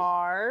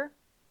they're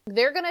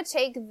going to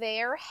take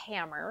their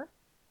hammer,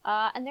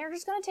 and they're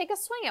just going to take a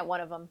swing at one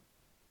of them.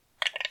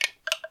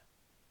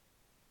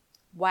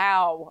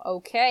 Wow,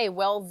 okay,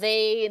 well,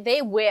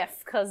 they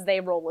whiff because they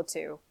roll a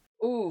 2.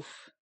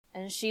 Oof.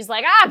 And she's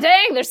like,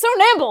 dang, they're so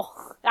nimble.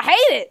 I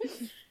hate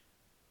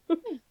it.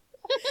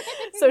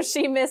 So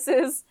she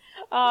misses.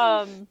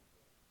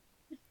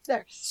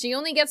 There's She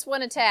only gets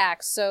one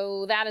attack,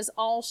 so that is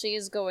all she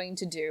is going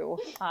to do.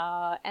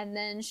 And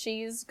then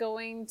it's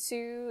going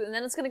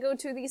to go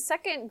to the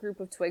second group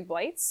of Twig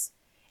Blights.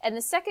 And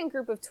the second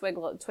group of Twig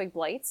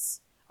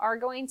Blights are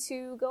going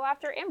to go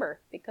after Amber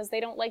because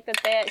they don't like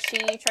that she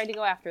tried to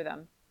go after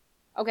them.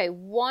 Okay,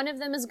 one of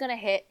them is going to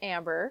hit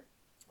Amber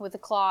with a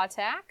claw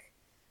attack.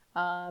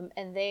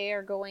 And they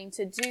are going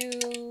to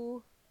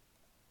do...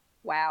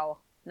 Wow,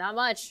 not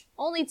much.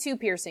 Only 2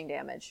 piercing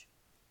damage.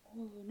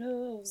 Oh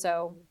no.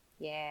 So,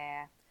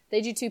 yeah.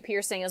 They do 2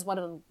 piercing as one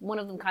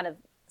of them kind of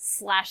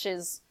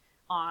slashes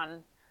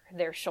on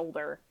their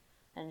shoulder.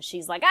 And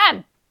she's like,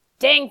 ah,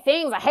 dang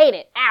things, I hate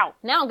it. Ow.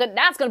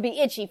 That's going to be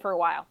itchy for a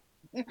while.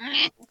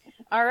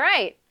 All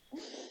right.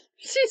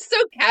 She's so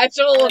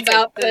casual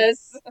about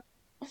this.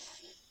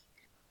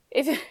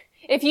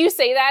 If you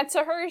say that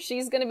to her,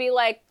 she's going to be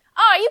like,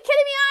 oh, are you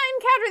kidding me? I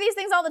encounter these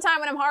things all the time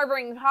when I'm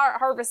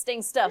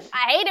harvesting stuff.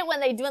 I hate it when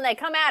they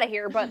come out of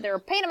here, but they're a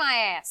pain in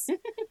my ass.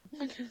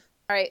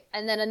 All right,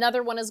 and then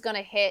another one is going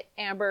to hit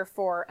Amber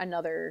for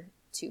another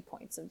 2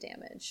 points of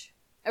damage.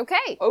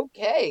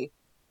 Okay.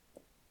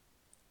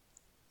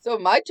 So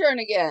my turn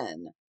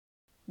again.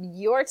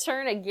 Your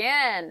turn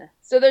again.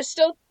 So there's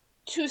still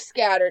 2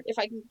 scattered. If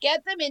I can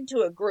get them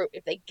into a group,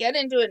 if they get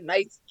into a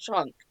nice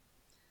chunk,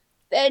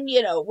 then,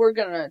 we're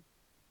going to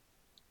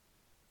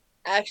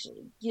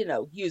actually,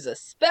 use a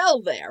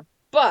spell there.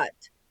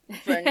 But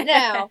for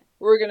now,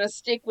 we're going to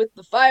stick with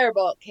the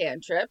Firebolt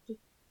cantrip.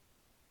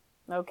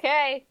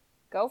 Okay,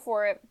 go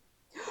for it.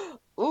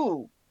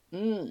 Ooh.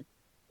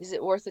 Is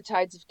it worth the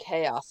Tides of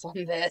Chaos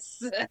on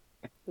this?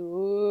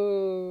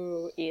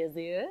 Ooh, is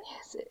it?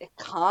 Yes, it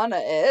kinda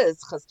is,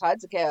 because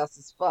Tides of Chaos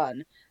is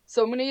fun.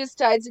 So I'm going to use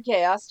Tides of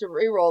Chaos to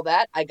reroll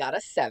that. I got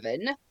a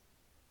 7.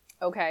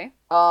 Okay.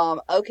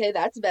 Okay,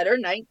 that's better.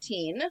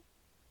 19.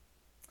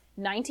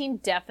 19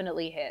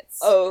 definitely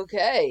hits.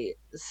 Okay,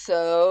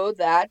 so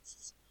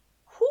that's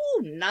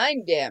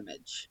 9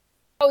 damage.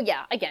 Oh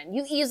yeah, again,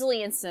 you easily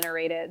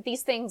incinerate it.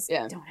 These things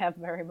Yeah. don't have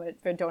very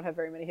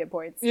many hit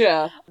points.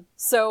 Yeah.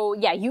 So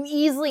yeah, you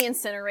easily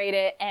incinerate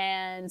it,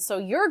 and so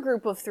your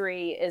group of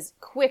 3 is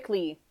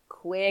quickly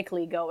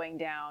going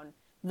down.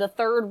 The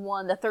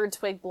third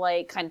Twig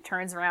Blight kind of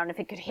turns around. If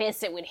it could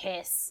hiss, it would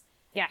hiss.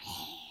 Yeah.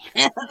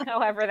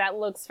 However that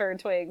looks for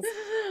twigs.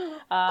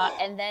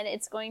 And then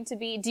it's going to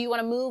be, do you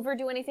want to move or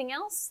do anything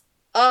else?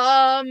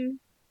 Yeah,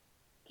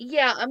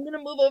 I'm gonna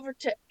move over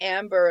to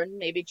Amber and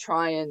maybe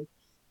try and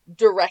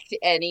direct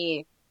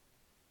any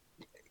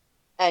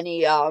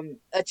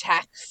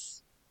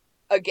attacks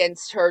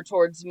against her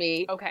towards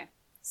me. Okay,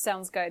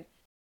 sounds good.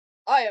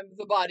 I am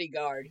the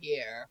bodyguard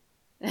here.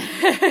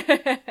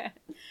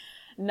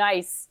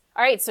 Nice.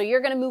 All right, so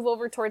you're going to move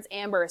over towards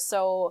Amber.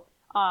 So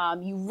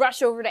you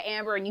rush over to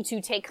Amber and you two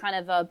take kind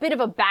of a bit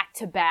of a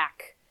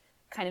back-to-back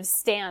kind of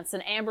stance.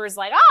 And Amber's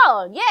like,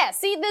 oh, yeah,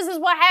 see, this is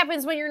what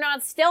happens when you're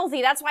not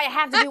stealthy. That's why I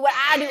have to do what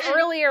I do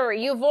earlier.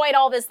 You avoid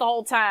all this the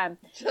whole time.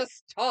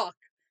 Just talk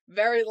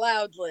very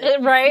loudly.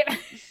 Right?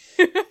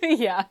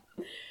 Yeah.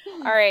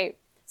 All right.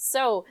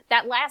 So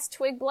that last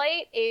Twig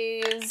Blight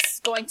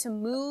is going to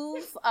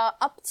move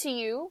up to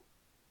you.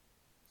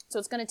 So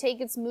it's going to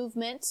take its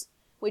movement,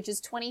 which is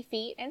 20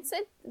 feet, and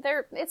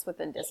it's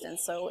within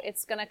distance, so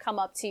it's going to come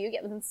up to you.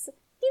 Get this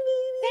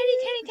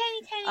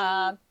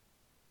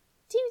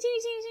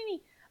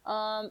teeny.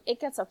 It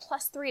gets a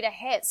 +3 to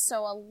hit,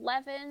 so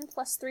 11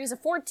 plus 3 is a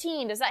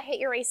 14. Does that hit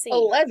your AC?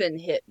 11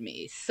 hit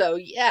me, so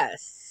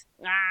yes.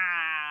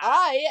 Ah.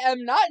 I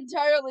am not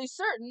entirely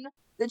certain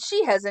that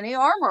she has any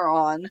armor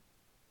on.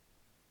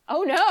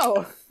 Oh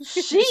no.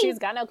 She's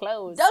got no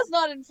clothes. Does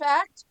not, in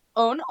fact,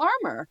 own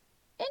armor.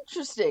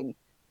 Interesting.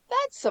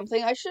 That's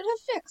something I should have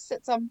fixed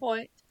at some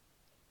point.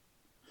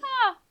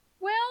 Huh.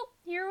 Well,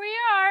 here we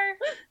are.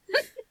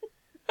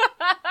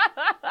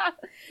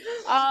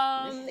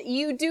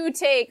 You do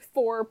take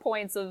 4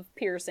 points of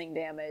piercing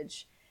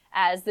damage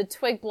as the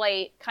Twig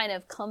Blight kind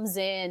of comes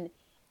in,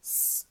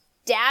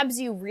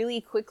 stabs you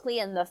really quickly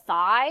in the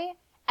thigh,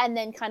 and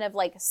then kind of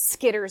like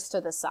skitters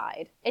to the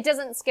side. It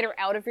doesn't skitter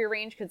out of your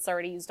range because it's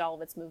already used all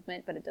of its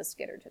movement, but it does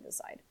skitter to the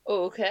side.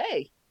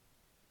 Okay.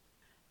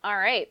 All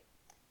right.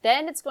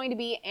 Then it's going to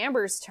be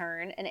Amber's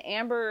turn, and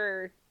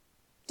Amber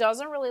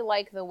doesn't really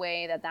like the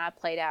way that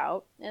played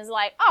out. It's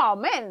like, oh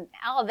man,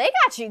 they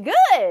got you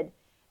good!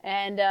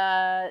 And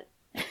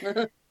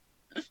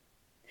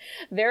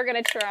they're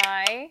gonna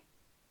try...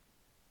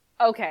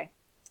 Okay.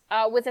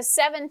 With a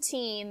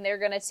 17, they're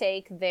gonna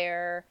take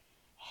their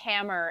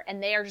hammer,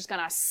 and they are just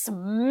gonna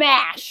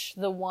smash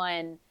the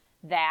one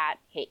that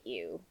hit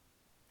you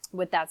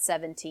with that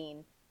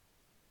 17.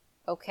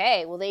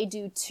 Okay, well they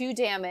do 2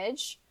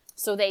 damage,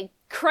 so they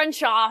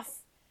crunch off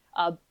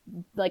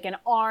like an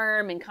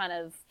arm and kind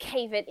of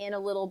cave it in a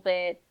little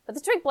bit. But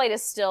the Twig Blight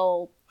is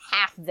still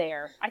half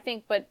there, I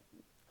think, but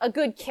a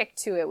good kick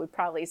to it would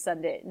probably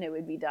send it and it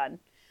would be done.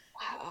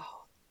 Wow.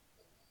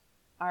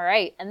 All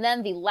right, and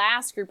then the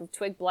last group of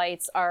Twig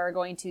Blights are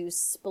going to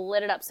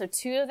split it up. So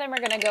 2 of them are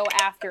going to go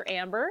after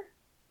Amber.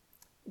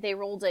 They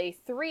rolled a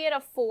 3 and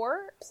a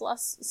 4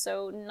 plus,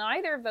 so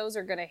neither of those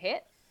are going to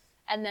hit.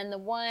 And then the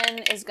one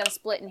is going to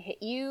split and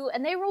hit you,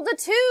 and they rolled a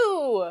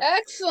 2!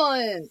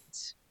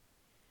 Excellent!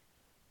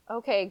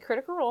 Okay,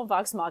 Critical Role and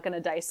Vox Machina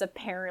dice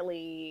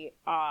apparently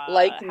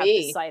Like have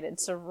me. decided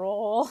to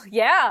roll.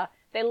 Yeah,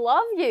 they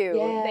love you.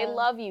 Yeah. They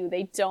love you.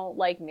 They don't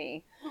like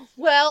me.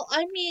 Well,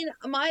 I mean,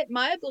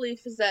 my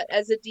belief is that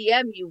as a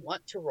DM, you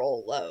want to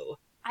roll low.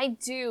 I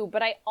do,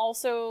 but I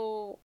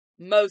also...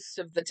 Most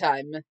of the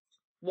time,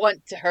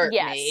 want to hurt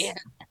Yes. me.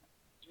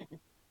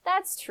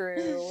 That's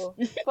true.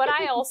 But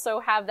I also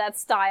have that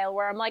style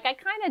where I'm like, I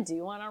kind of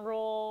do want to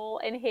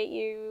roll and hit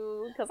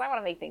you because I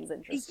want to make things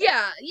interesting.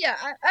 Yeah,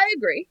 I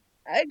agree.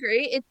 I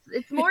agree.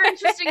 It's more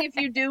interesting if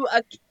you do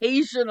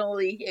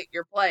occasionally hit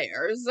your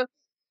players.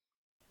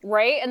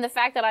 Right? And the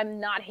fact that I'm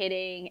not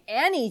hitting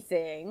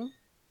anything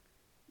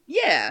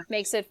Yeah.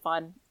 makes it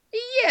fun.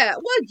 Yeah,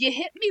 well, you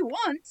hit me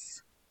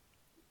once.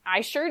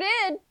 I sure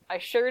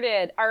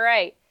did. All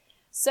right.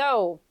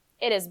 So,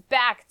 it is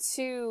back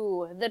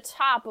to the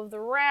top of the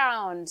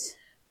round.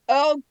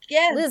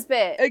 Lisbeth.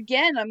 Lisbeth.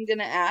 Again, I'm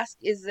gonna ask,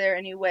 is there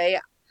any way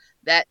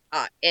that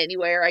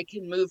anywhere I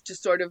can move to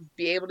sort of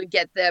be able to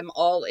get them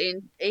all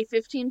in a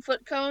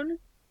 15-foot cone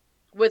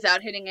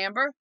without hitting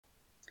Amber?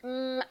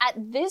 At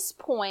this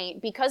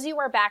point, because you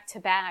are back to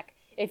back,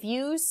 if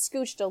you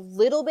scooched a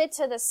little bit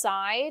to the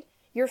side,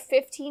 your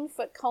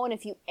 15-foot cone,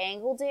 if you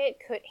angled it,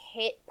 could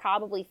hit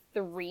probably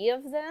 3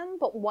 of them,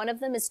 but one of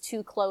them is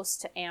too close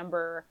to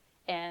Amber,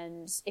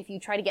 and if you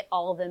try to get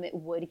all of them, it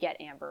would get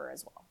Amber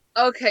as well.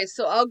 Okay,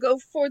 so I'll go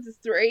for the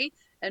 3,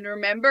 and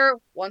remember,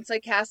 once I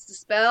cast a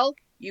spell,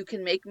 you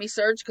can make me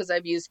surge because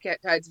I've used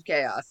Tides of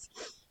Chaos.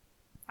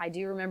 I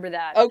do remember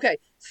that. Okay,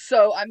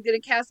 so I'm gonna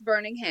cast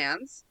Burning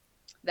Hands.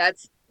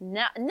 That's...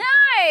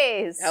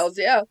 Nice! Hells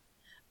yeah.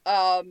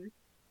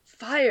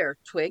 Fire,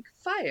 Twig,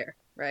 fire,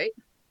 right?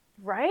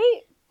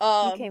 Right?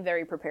 You You came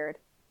very prepared.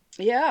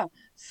 Yeah,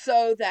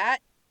 so that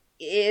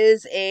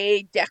is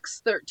a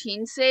Dex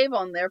 13 save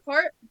on their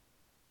part.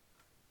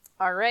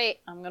 All right,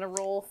 I'm going to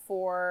roll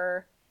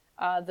for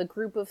the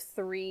group of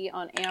 3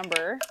 on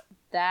Amber.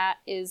 That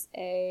is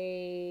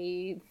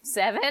a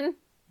 7.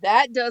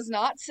 That does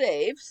not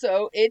save,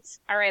 so it's...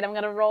 All right, I'm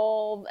going to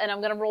roll, and I'm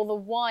going to roll the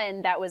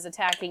 1 that was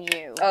attacking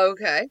you.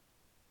 Okay.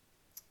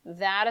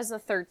 That is a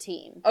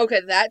 13.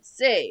 Okay, that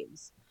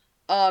saves.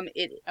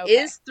 It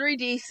is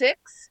 3d6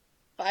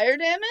 fire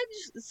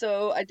damage,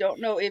 so I don't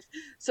know if...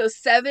 So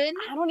 7...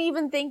 I don't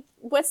even think...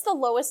 What's the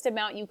lowest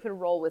amount you could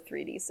roll with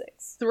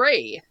 3d6?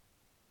 3.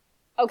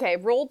 Okay,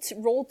 roll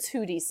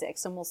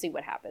 2d6, and we'll see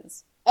what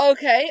happens.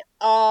 Okay,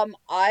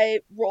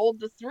 I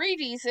rolled the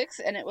 3d6,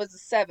 and it was a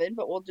 7,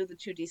 but we'll do the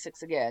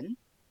 2d6 again.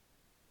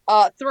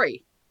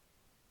 3.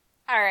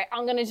 All right,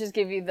 I'm gonna just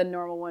give you the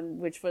normal one,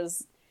 which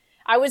was...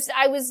 I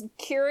was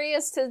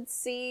curious to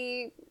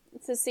see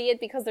it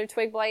because they're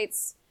twig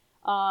blights,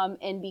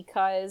 and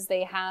because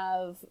they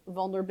have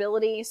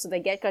vulnerability, so they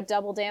get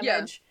double damage.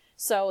 Yeah.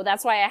 So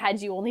that's why I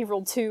had you only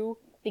roll 2,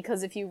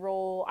 because if you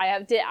roll...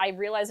 I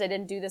realized I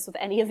didn't do this with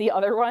any of the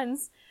other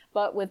ones,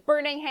 but with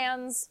Burning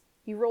Hands...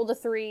 You rolled a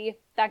 3,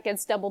 that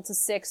gets doubled to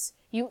 6.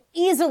 You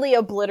easily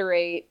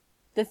obliterate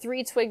the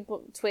 3 twig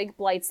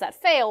blights that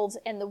failed,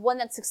 and the one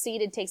that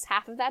succeeded takes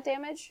half of that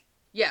damage.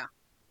 Yeah.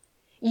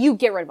 You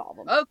get rid of all of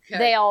them. Okay.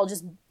 They all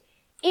just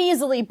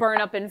easily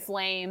burn up in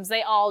flames.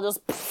 They all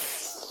just...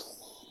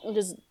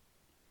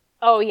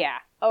 Oh yeah.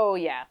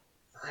 Ban.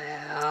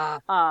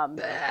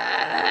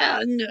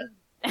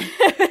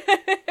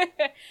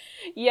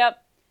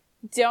 Yep.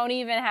 Don't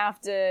even have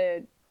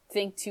to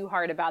think too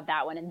hard about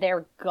that one, and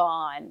they're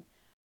gone.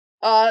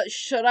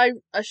 Should I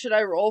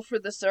roll for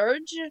the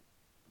surge?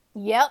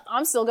 Yep,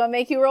 I'm still gonna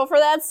make you roll for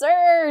that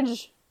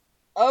surge.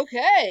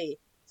 Okay,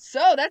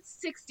 so that's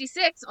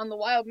 66 on the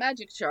wild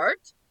magic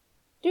chart.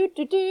 Do.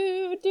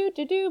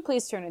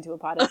 Please turn into a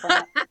potted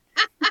plant.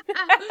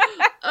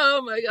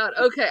 Oh my god.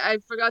 Okay, I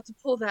forgot to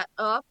pull that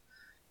up.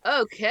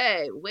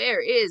 Okay,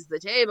 where is the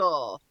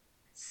table?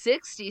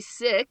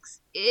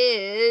 66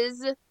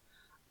 is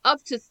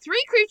up to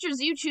 3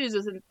 creatures you choose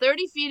within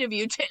 30 feet of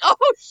you.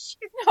 Oh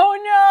shit! Oh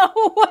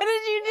no! What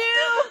did you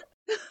do?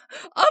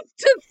 Up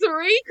to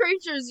 3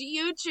 creatures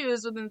you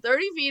choose within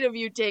 30 feet of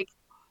you take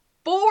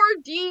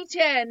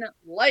 4d10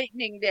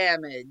 lightning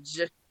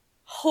damage.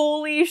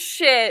 Holy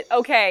shit.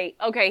 Okay,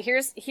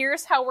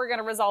 here's how we're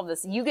gonna resolve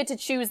this. You get to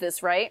choose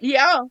this, right?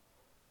 Yeah.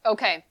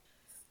 Okay.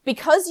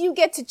 Because you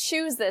get to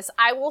choose this,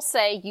 I will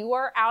say you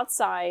are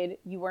outside,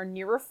 you are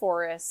near a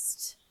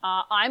forest.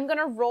 I'm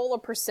gonna roll a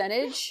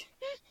percentage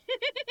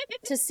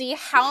to see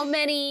how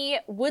many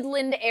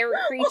woodland air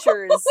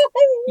creatures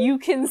you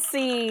can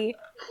see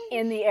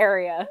in the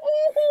area. I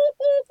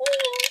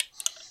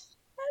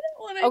don't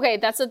want to... Okay,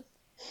 that's a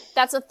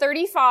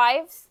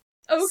 35.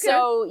 Okay.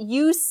 So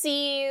you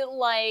see,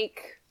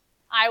 like,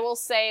 I will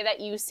say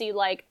that you see,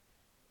 like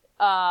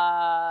 2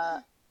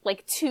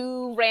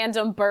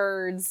 random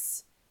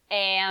birds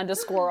and a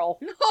squirrel.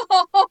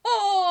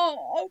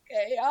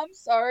 Okay, I'm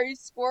sorry,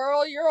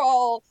 squirrel. You're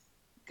all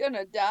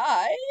gonna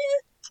die.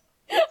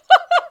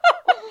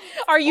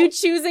 Are you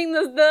choosing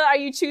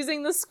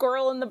the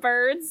squirrel and the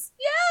birds?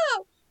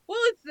 Yeah. Well,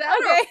 it's that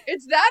Okay.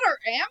 it's that or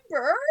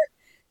Amber.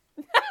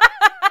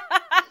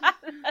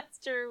 That's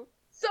true.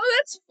 So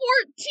that's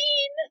 14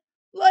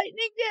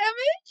 lightning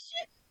damage.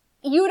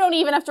 You don't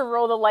even have to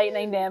roll the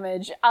lightning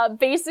damage.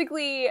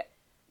 Basically,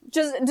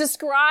 just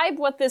describe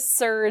what this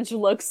surge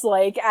looks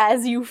like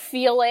as you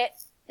feel it,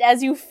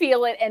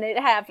 and it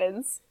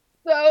happens.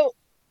 So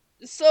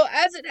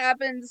as it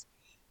happens,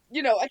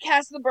 I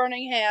cast the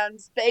burning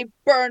hands, they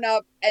burn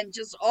up, and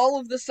just all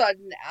of the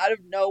sudden, out of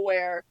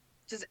nowhere,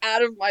 just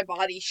out of my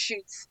body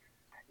shoots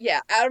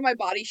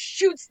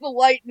the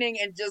lightning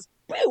and just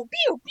pew,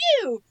 pew,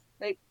 pew!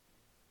 Like,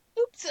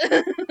 oops.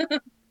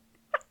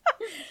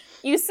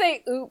 You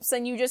say oops,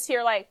 and you just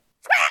hear like,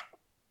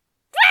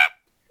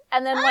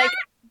 and then like,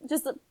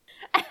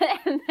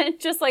 and then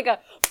just like a,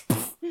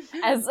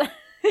 as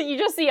you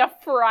just see a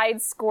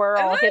fried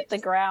squirrel hit the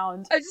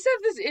ground. I just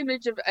have this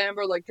image of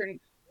Amber like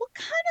turning, what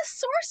kind of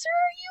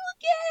sorcerer are you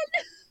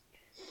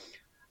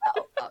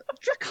again?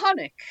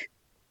 Draconic.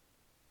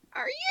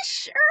 Are you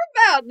sure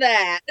about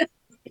that?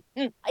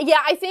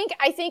 Yeah, I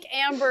think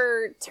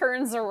Amber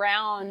turns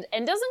around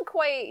and doesn't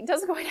quite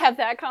have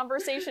that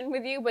conversation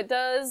with you, but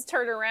does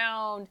turn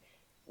around,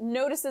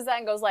 notices that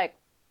and goes like,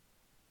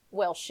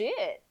 well,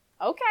 shit,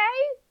 okay.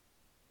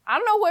 I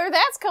don't know where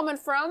that's coming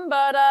from,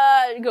 but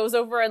goes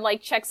over and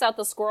like checks out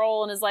the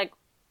squirrel and is like,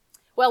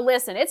 well,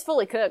 listen, it's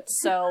fully cooked,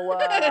 so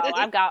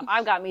I've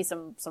got me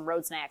some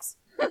road snacks.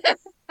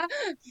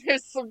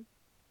 There's some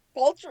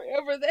poultry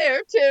over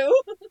there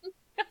too.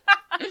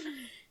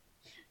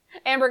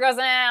 Amber goes,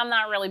 I'm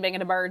not really big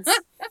into birds.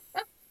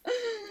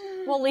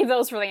 We'll leave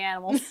those for the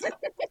animals.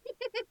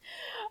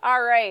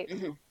 All right.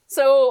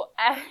 So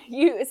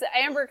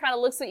Amber kind of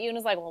looks at you and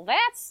is like, well,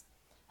 that's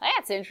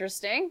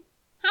interesting.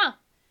 Huh.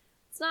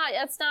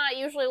 It's not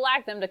usually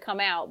like them to come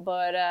out,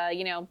 but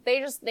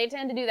they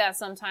tend to do that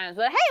sometimes.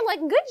 But hey,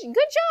 like good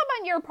job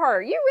on your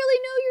part. You really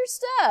know your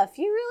stuff.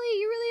 You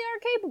really are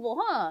capable,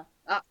 huh?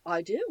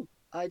 I do.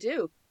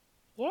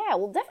 Yeah,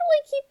 well,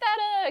 definitely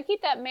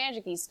keep that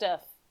magic-y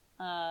stuff.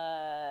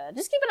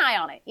 Just keep an eye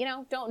on it.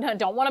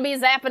 Don't want to be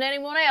zapping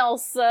anyone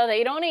else.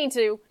 They don't need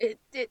to.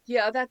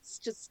 That's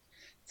just,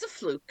 it's a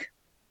fluke.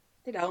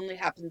 It only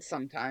happens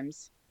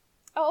sometimes.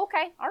 Oh,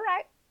 okay. All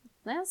right.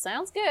 That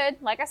sounds good.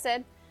 Like I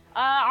said.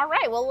 All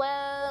right. Well,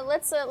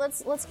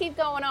 let's keep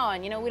going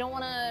on. We don't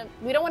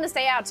want to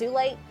stay out too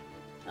late.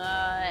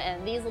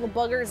 And these little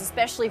buggers,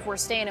 especially if we're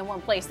staying in one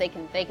place, they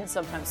can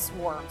sometimes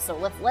swarm. So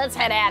let's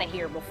head out of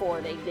here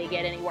before they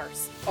get any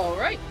worse. All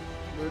right.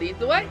 Lead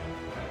the way.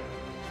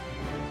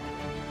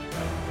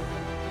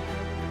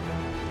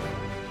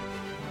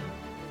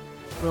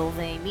 Will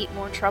they meet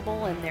more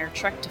trouble in their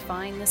trek to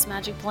find this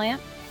magic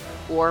plant?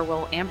 Or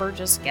will Amber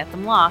just get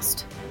them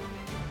lost?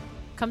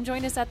 Come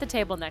join us at the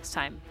table next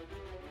time.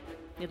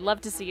 We'd love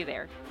to see you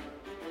there.